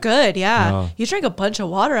with it. You're good, yeah. Yeah. You drink a bunch of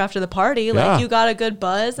water after the party. Yeah. Like, you got a good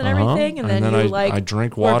buzz and everything. And then you, I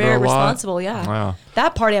drink were water very a lot. responsible, yeah. Yeah.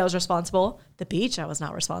 That party, I was responsible. The beach, I was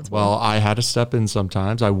not responsible. Well, I had to step in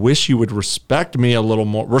sometimes. I wish you would respect me a little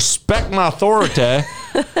more. Respect my authority.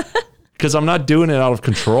 Because I'm not doing it out of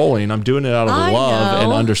controlling. I'm doing it out of I love and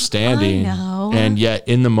know. understanding. I know. And yet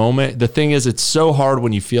in the moment, the thing is, it's so hard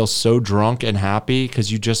when you feel so drunk and happy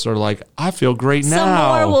because you just are like, I feel great Some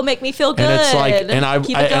now. more will make me feel good. And it's like, and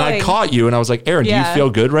Keep it I going. caught you and I was like, Aaron, do you Yeah.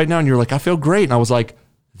 feel good right now? And you're like, I feel great. And I was like,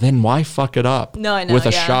 then why fuck it up No, I know, with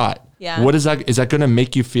a yeah. shot? Yeah. What is that? Is that going to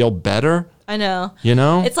make you feel better? I know. You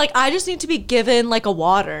know? It's like, I just need to be given like a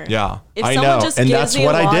water. Yeah, If I someone know. just And gives that's me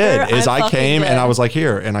what a I water, did is I'm I came fucking and I good. was like,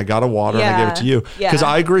 here, and I got a water and I gave it to you. Yeah. Because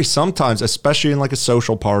I agree sometimes, especially in like a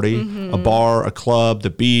social party, a bar, a club, the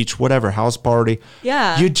beach, whatever, house party.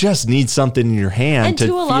 Yeah. You just need something in your hand And to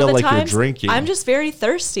too, a lot feel of the like you're times, drinking. I'm just very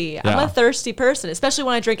thirsty. I'm Yeah. a thirsty person, especially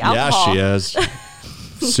when I drink alcohol. Yeah, she is.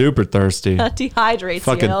 Super thirsty. That dehydrates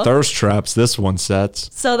Fucking you. thirst traps this one sets.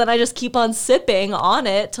 So then I just keep on sipping on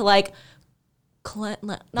it to like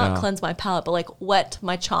not Yeah. cleanse my palate, but like wet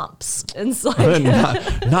my chomps. And it's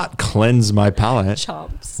like not cleanse my palate.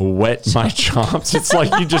 chomps. Wet my chops. It's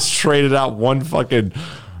like you just traded out one fucking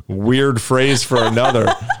weird phrase for another.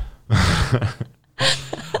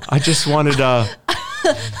 I just wanted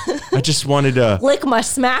to Lick my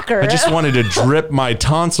smacker. I just wanted to drip my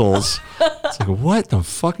tonsils. It's like, what the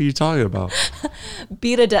fuck are you talking about?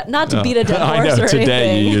 beat a dead, not to beat a dead I horse know, or today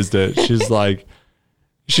anything. you used it. She's like,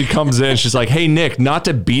 she comes in, she's like, hey, Nick, not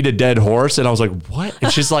to beat a dead horse. And I was like, what?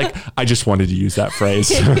 And she's like, I just wanted to use that phrase.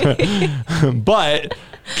 But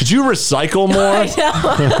could you recycle more?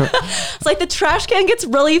 It's like the trash can gets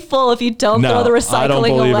really full if you don't throw the recycling I don't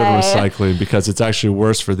believe away. in recycling because it's actually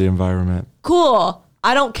worse for the environment. Cool.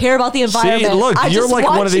 I don't care about the environment. See, look, I you're just like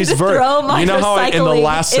want one of you these to throw my you know how in the recycling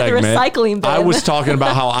last in the segment recycling bin. I was talking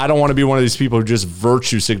about how I don't want to be one of these people who just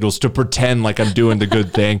virtue signals to pretend like I'm doing the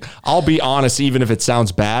good thing. I'll be honest, even if it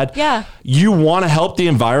sounds bad. Yeah. You want to help the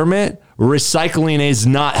environment? Recycling is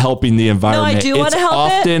not helping the environment. do wanna it's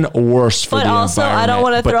help it, often worse for but the also, environment. I don't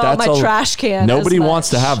wanna But throw out that's my trash can Nobody as wants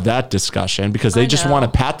to much. have that discussion because they I just know. want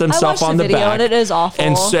to pat themselves watched on the the video back and it is awful.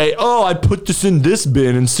 and say, "Oh, I put this in this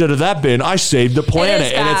bin instead of that bin. I saved the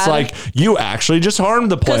planet." And it's bad. like you actually just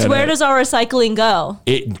harmed the planet. Because where does our recycling go?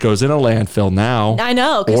 It goes in a landfill now. I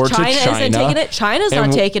know, or because to China isn't taking it. China's not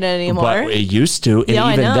And- taking it anymore. But it used to. And Yeah,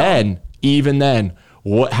 I know. even then,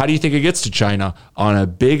 how do you think it gets to China? On a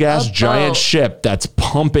big ass A giant boat. ship that's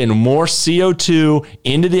pumping more CO2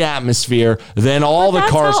 into the atmosphere than all the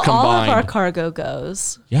That's cars how combined. all of our cargo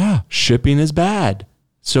goes. Yeah, shipping is bad.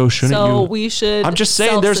 So shouldn't you? So we should. I'm just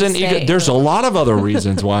saying there's a lot of other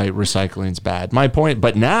reasons why recycling's bad. My point,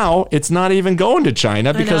 but now it's not even going to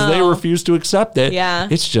China because they know. refuse to accept it. Yeah.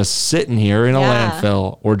 It's just sitting here in a Yeah.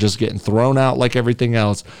 landfill or just getting thrown out like everything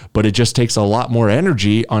else. But it just takes a lot more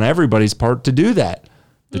energy on everybody's part to do that.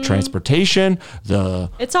 The transportation,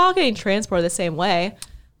 It's all getting transported the same way.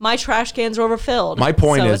 My trash cans are overfilled. my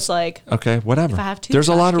point so is it's like okay, whatever. if I have two There's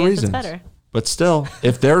a trash lot of cans, reasons. it's better. But still,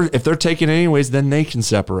 if they're taking it anyways, then they can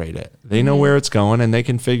separate it. They know where it's going, and they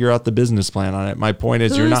can figure out the business plan on it. My point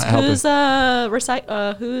is, you're not helping.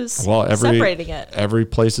 Who's separating it? Every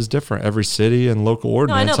place is different. Every city and local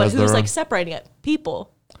ordinance. No, I know, but has who's their separating it?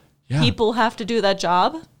 People. Yeah. People have to do that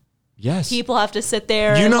job. Yes. People have to sit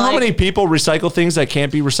there. You know how many people recycle things that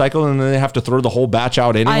can't be recycled and then they have to throw the whole batch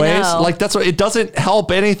out anyways? I know. That's what it doesn't help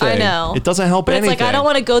anything. I know. It doesn't help anything. It's I don't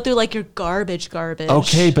want to go through your garbage.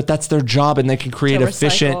 Okay, but that's their job and they can create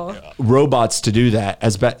efficient robots to do that.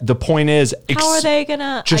 The point is, how are they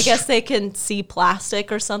gonna? I guess they can see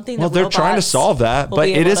plastic or something. Well, they're trying to solve that, but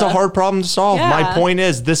it is a hard problem to solve. Yeah. My point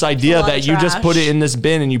is, this idea that you just put it in this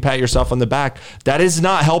bin and you pat yourself on the back, that is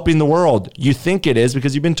not helping the world. You think it is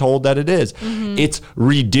because you've been told that it is. Mm-hmm. It's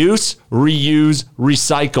reduce, reuse,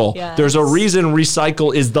 recycle. Yes. There's a reason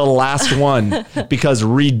recycle is the last one because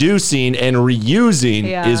reducing and reusing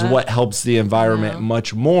is what helps the environment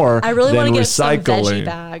much more. I really want to get some veggie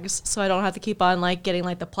bags so I don't have to keep on getting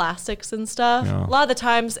the plastics and stuff. Yeah. A lot of the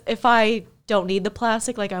times, if I don't need the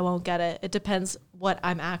plastic, I won't get it. It depends what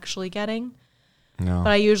I'm actually getting. No.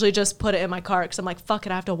 But I usually just put it in my cart because I'm fuck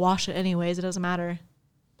it, I have to wash it anyways. It doesn't matter.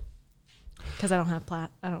 Because I don't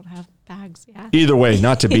have bags. Yeah. Either way,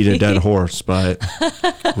 not to beat a dead horse, but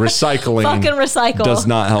recycling fucking recycle does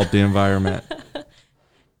not help the environment.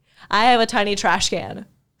 I have a tiny trash can,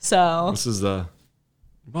 so this is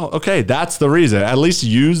okay, that's the reason. At least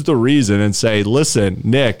use the reason and say, listen,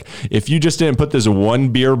 Nick, if you just didn't put this one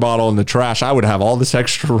beer bottle in the trash, I would have all this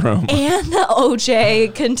extra room. And the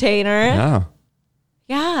OJ container. Yeah.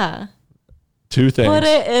 Yeah. Two things. Put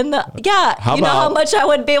it in the how much I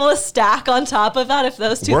would be able to stack on top of that if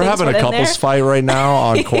those two. We're things having a couples fight right now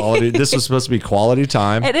on quality. This was supposed to be quality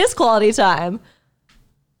time. It is quality time.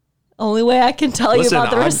 Only way I can tell you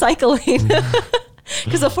about the recycling.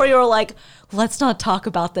 Because before you were like, let's not talk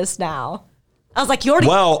about this now. I was like,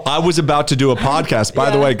 Well, I was about to do a podcast.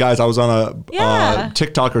 By the way, guys, I was on a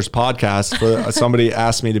TikTokers podcast. Somebody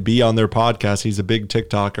asked me to be on their podcast. He's a big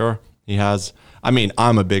TikToker. He has. I'm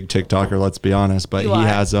a big TikToker, let's be honest, but he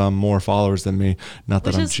has more followers than me.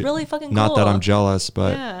 Which is really fucking cool. Not that I'm jealous,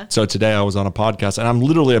 but so today I was on a podcast and I'm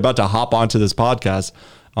literally about to hop onto this podcast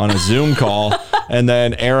on a Zoom call. And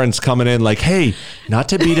then Aaron's coming in hey, not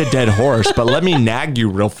to beat a dead horse, but let me nag you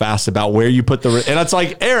real fast about where you put and it's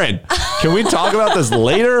Aaron, can we talk about this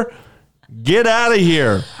later? Get out of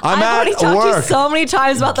here. I've already talked to you so many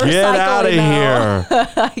times about the recycling. Get out of here.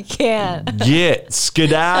 I can't.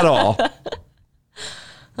 Skedaddle.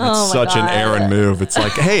 It's such an Aaron move. It's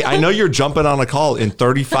hey, I know you're jumping on a call in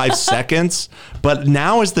 35 seconds, but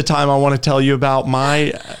now is the time I want to tell you about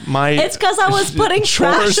my. It's because I was putting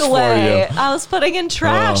trash away. I was putting in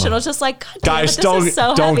trash, and I was just God damn, guys,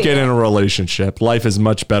 don't get in a relationship. Life is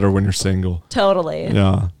much better when you're single. Totally.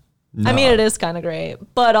 Yeah. No. It is kind of great,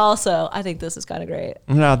 but also I think this is kind of great.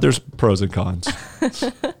 Yeah, there's pros and cons.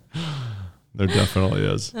 There definitely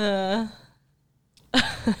is.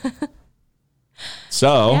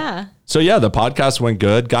 So the podcast went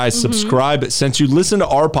good. Guys, subscribe. Since you listen to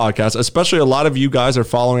our podcast, especially a lot of you guys are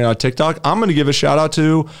following on TikTok, I'm going to give a shout out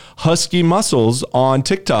to Husky Muscles on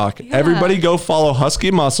TikTok. Yeah. Everybody go follow Husky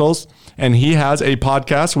Muscles. And he has a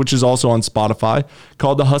podcast, which is also on Spotify,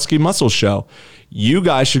 called The Husky Muscles Show. You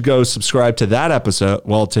guys should go subscribe to that episode,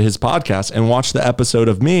 to his podcast, and watch the episode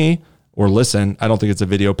of me, or listen. I don't think it's a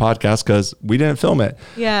video podcast because we didn't film it.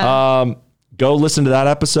 Yeah. Go listen to that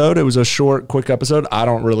episode. It was a short, quick episode. I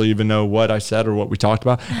don't really even know what I said or what we talked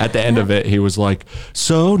about. At the end of it, he was like,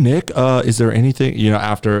 so Nick, is there anything,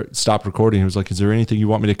 after it stopped recording, he was like, is there anything you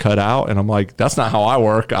want me to cut out? And I'm like, that's not how I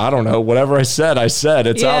work. I don't know. Whatever I said, it's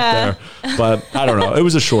out there. But I don't know. It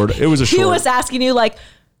was a short. He was asking you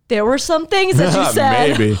there were some things that you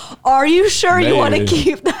said. Maybe. Are you sure you want to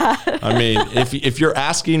keep that? If you're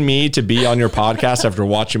asking me to be on your podcast after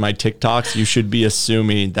watching my TikToks, you should be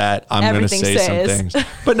assuming that I'm going to say some things.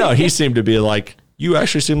 But no, he seemed to be you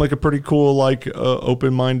actually seem like a pretty cool,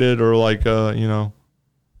 open-minded or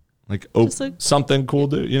something cool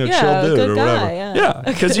dude, chill dude or whatever. Yeah,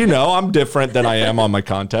 because I'm different than I am on my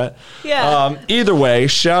content. Yeah. Either way,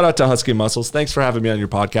 shout out to Husky Muscles. Thanks for having me on your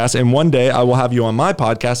podcast. And one day I will have you on my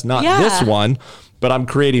podcast, not this one, but I'm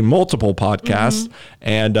creating multiple podcasts.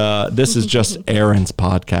 And this is just Aaron's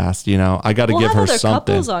podcast. I got to give her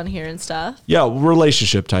something. Couples on here and stuff. Yeah,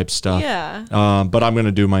 relationship type stuff. Yeah. But I'm going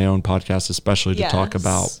to do my own podcast, especially to talk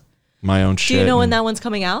about my own shit. Do you know when that one's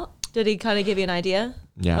coming out? Did he kind of give you an idea?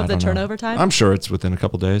 of the turnover time? I'm sure it's within a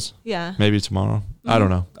couple days. Yeah. Maybe tomorrow. I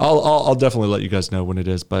don't know. I'll definitely let you guys know when it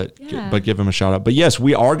is, but give them a shout out. But yes,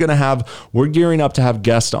 we're gearing up to have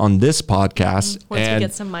guests on this podcast. Once we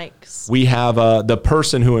get some mics. We have the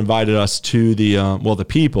person who invited us to the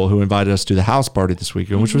people who invited us to the house party this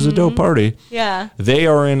weekend, which was a dope party. Yeah. They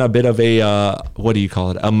are in a bit of a, what do you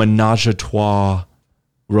call it? A menage a trois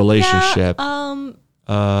relationship. Yeah,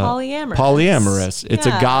 polyamorous. Polyamorous. It's a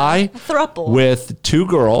guy a throuple with 2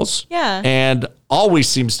 girls. Yeah. And always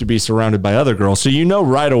seems to be surrounded by other girls. So you know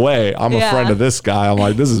right away, I'm a friend of this guy. I'm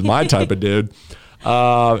like, this is my type of dude.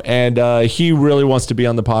 And he really wants to be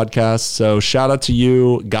on the podcast. So shout out to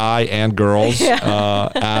you, guy and girls,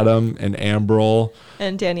 Adam and Ambrel.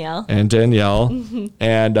 And Danielle. And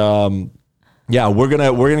yeah, we're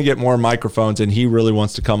gonna get more microphones, and he really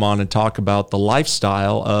wants to come on and talk about the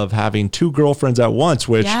lifestyle of having 2 girlfriends at once,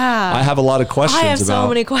 which I have a lot of questions about. I have so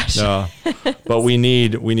many questions. But we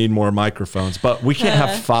need more microphones. But we can't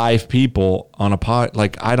have 5 people on a pod.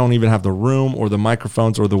 Like, I don't even have the room or the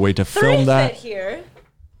microphones or the way to film that. Fit here.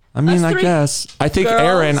 I mean, I guess. I think girls,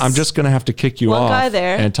 Aaron, I'm just gonna have to kick you off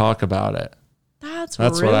and talk about it. That's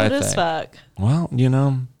rude what I think. As fuck. Well,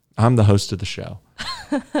 I'm the host of the show.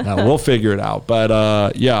 Now we'll figure it out.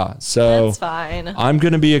 But yeah, so that's fine. I'm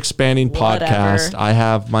going to be expanding podcast. I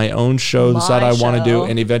have my own shows that I want to do,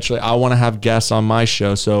 and eventually I want to have guests on my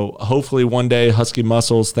show. So hopefully one day, Husky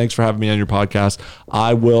Muscles, thanks for having me on your podcast.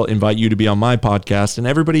 I will invite you to be on my podcast, and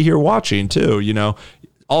everybody here watching too.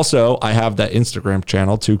 Also, I have that Instagram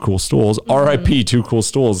channel, 2 Cool Stools, RIP 2 Cool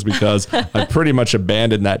Stools, because I pretty much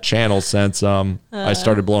abandoned that channel since I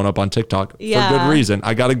started blowing up on TikTok for good reason.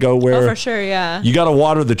 I got to go where for sure, you got to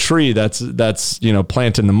water the tree that's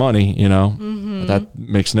planting the money, that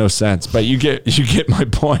makes no sense, but you get my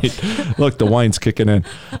point. Look, the wine's kicking in.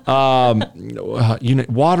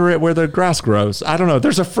 Water it where the grass grows. I don't know.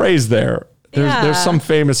 There's a phrase there. There's some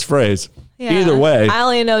famous phrase. Yeah. Either way. I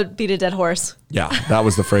only know beat a dead horse. Yeah, that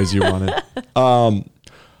was the phrase you wanted.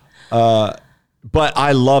 But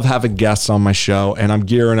I love having guests on my show, and I'm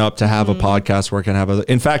gearing up to have a podcast where I can have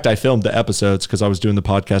in fact, I filmed the episodes because I was doing the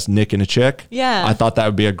podcast Nick and a Chick. Yeah. I thought that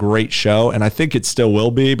would be a great show, and I think it still will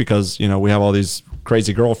be because, we have all these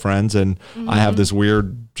crazy girlfriends, and I have this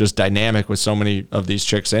weird just dynamic with so many of these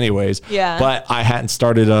chicks anyways. Yeah. But I hadn't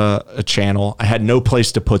started a channel. I had no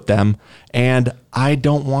place to put them, and I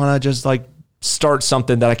don't want to just start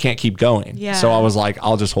something that I can't keep going. Yeah. So I was like,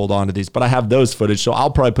 I'll just hold on to these. But I have those footage, so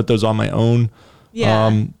I'll probably put those on my own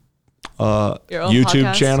YouTube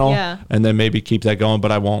podcast channel, and then maybe keep that going.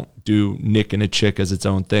 But I won't do Nick and a Chick as its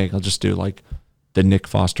own thing. I'll just do the Nick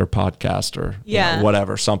Foster podcast or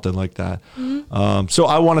whatever, something like that. Mm-hmm. So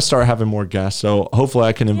I want to start having more guests. So hopefully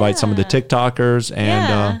I can invite some of the TikTokers.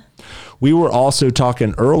 And we were also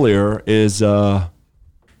talking earlier is...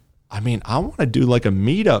 I want to do a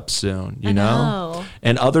meetup soon, you know?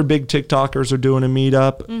 And other big TikTokers are doing a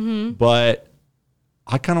meetup, but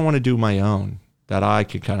I kind of want to do my own that I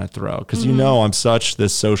could kind of throw. Because, I'm such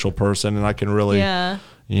this social person, and I can really,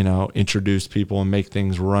 introduce people and make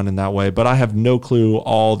things run in that way. But I have no clue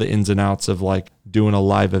all the ins and outs of doing a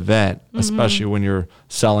live event, especially when you're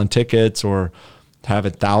selling tickets or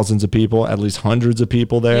having thousands of people, at least hundreds of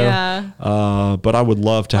people there. Yeah. But I would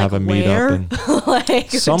love to have a meetup and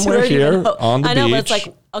somewhere here on the beach. I know, but it's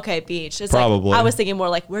beach. It's probably. I was thinking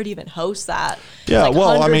more where do you even host that? Yeah,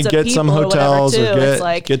 get some hotels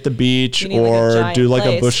or get the beach or do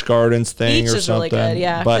a Busch Gardens thing beach or something. Beach is really good,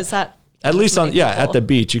 yeah. But at least at the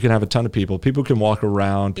beach, you can have a ton of people. People can walk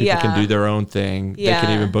around. People can do their own thing. Yeah. They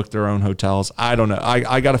can even book their own hotels. I don't know.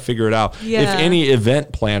 I got to figure it out. Yeah. If any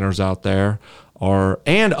event planners out there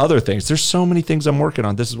and other things. There's so many things I'm working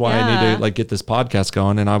on. This is why I need to get this podcast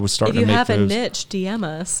going. And I was starting to make those. If you have a niche, DM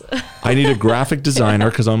us. I need a graphic designer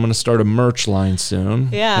because I'm going to start a merch line soon.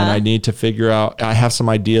 Yeah. And I need to figure out, I have some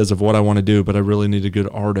ideas of what I want to do, but I really need a good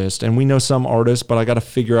artist. And we know some artists, but I got to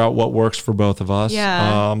figure out what works for both of us.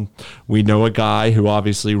 Yeah. We know a guy who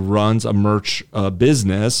obviously runs a merch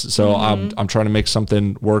business. So I'm trying to make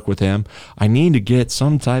something work with him. I need to get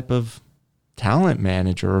some type of talent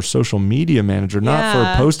manager or social media manager, not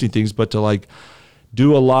for posting things, but to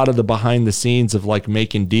do a lot of the behind the scenes of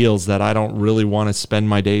making deals that I don't really want to spend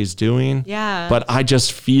my days doing. Yeah. But I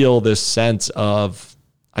just feel this sense of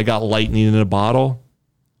I got lightning in a bottle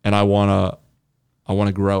and I want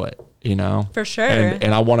to grow it, For sure.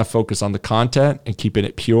 And I want to focus on the content and keeping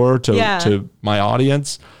it pure to my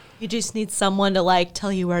audience. You just need someone to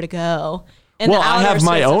tell you where to go. I have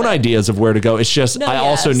my own ideas of where to go. It's just I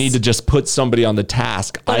also need to just put somebody on the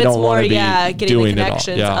task. But I don't want to be getting doing the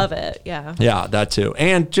connections it all. of it. Yeah. Yeah, that too.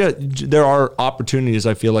 And there are opportunities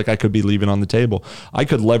I feel like I could be leaving on the table. I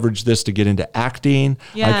could leverage this to get into acting.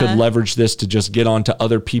 Yeah. I could leverage this to just get onto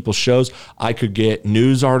other people's shows. I could get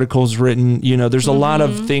news articles written. You know, there's a lot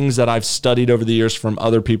of things that I've studied over the years from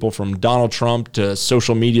other people, from Donald Trump to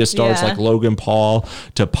social media stars like Logan Paul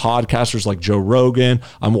to podcasters like Joe Rogan.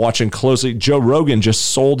 I'm watching closely. Joe Rogan just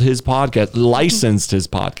sold his podcast, licensed his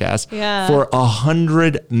podcast for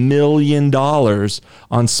 $100 million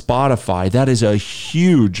on Spotify. That is a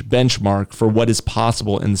huge benchmark for what is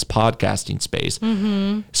possible in this podcasting space.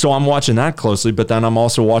 So I'm watching that closely, but then I'm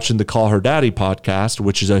also watching the Call Her Daddy podcast,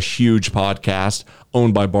 which is a huge podcast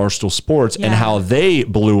owned by Barstool Sports, and how they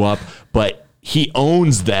blew up, but he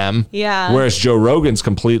owns them. Yeah. Whereas Joe Rogan's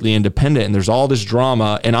completely independent, and there's all this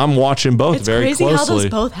drama, and I'm watching both very closely. It's crazy how those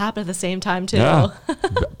both happen at the same time too. Yeah.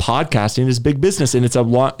 Podcasting is big business, and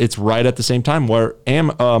it's right at the same time where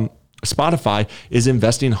Spotify is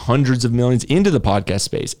investing hundreds of millions into the podcast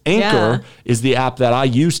space. Anchor is the app that I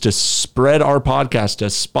use to spread our podcast to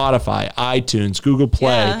Spotify, iTunes, Google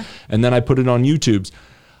Play, and then I put it on the YouTubes.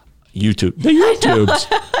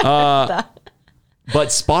 But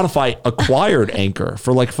Spotify acquired Anchor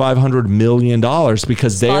for like $500 million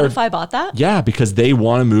because Spotify bought that? Yeah, because they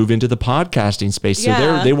want to move into the podcasting space.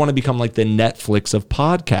 So they want to become like the Netflix of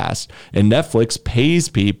podcasts. And Netflix pays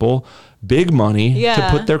people big money to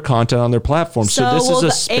put their content on their platform. So this is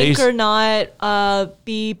a space. Anchor not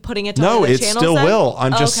be putting it to No, other it channels still then? will.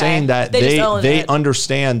 I'm just saying that they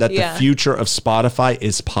understand that Yeah. the future of Spotify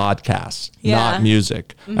is podcasts, Yeah. not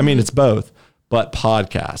music. I mean, it's both, but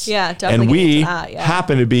podcasts. Yeah, definitely. And we get into that,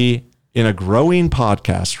 happen to be in a growing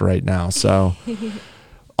podcast right now. So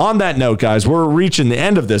on that note, guys, we're reaching the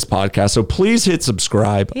end of this podcast. So please hit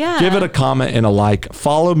subscribe. Yeah. Give it a comment and a like.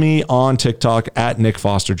 Follow me on TikTok at Nick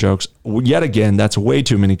Foster Jokes. Yet again, that's way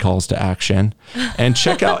too many calls to action. And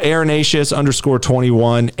check out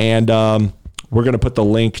Arenaceous_21. And we're going to put the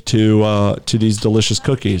link to these delicious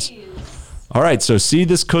cookies. All right. So see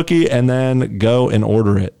this cookie and then go and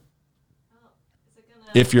order it.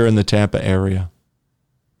 If you're in the Tampa area.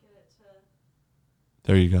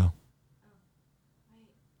 There you go.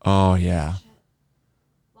 Oh, yeah.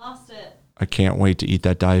 Lost it. I can't wait to eat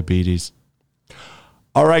that diabetes.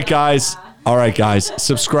 All right, guys. All right, guys.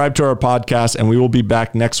 Subscribe to our podcast, and we will be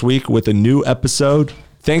back next week with a new episode.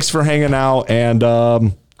 Thanks for hanging out, and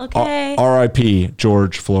RIP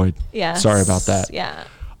George Floyd. Yeah. Sorry about that. Yeah.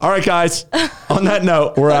 All right, guys. On that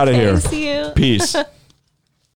note, we're out of here. See you. Peace.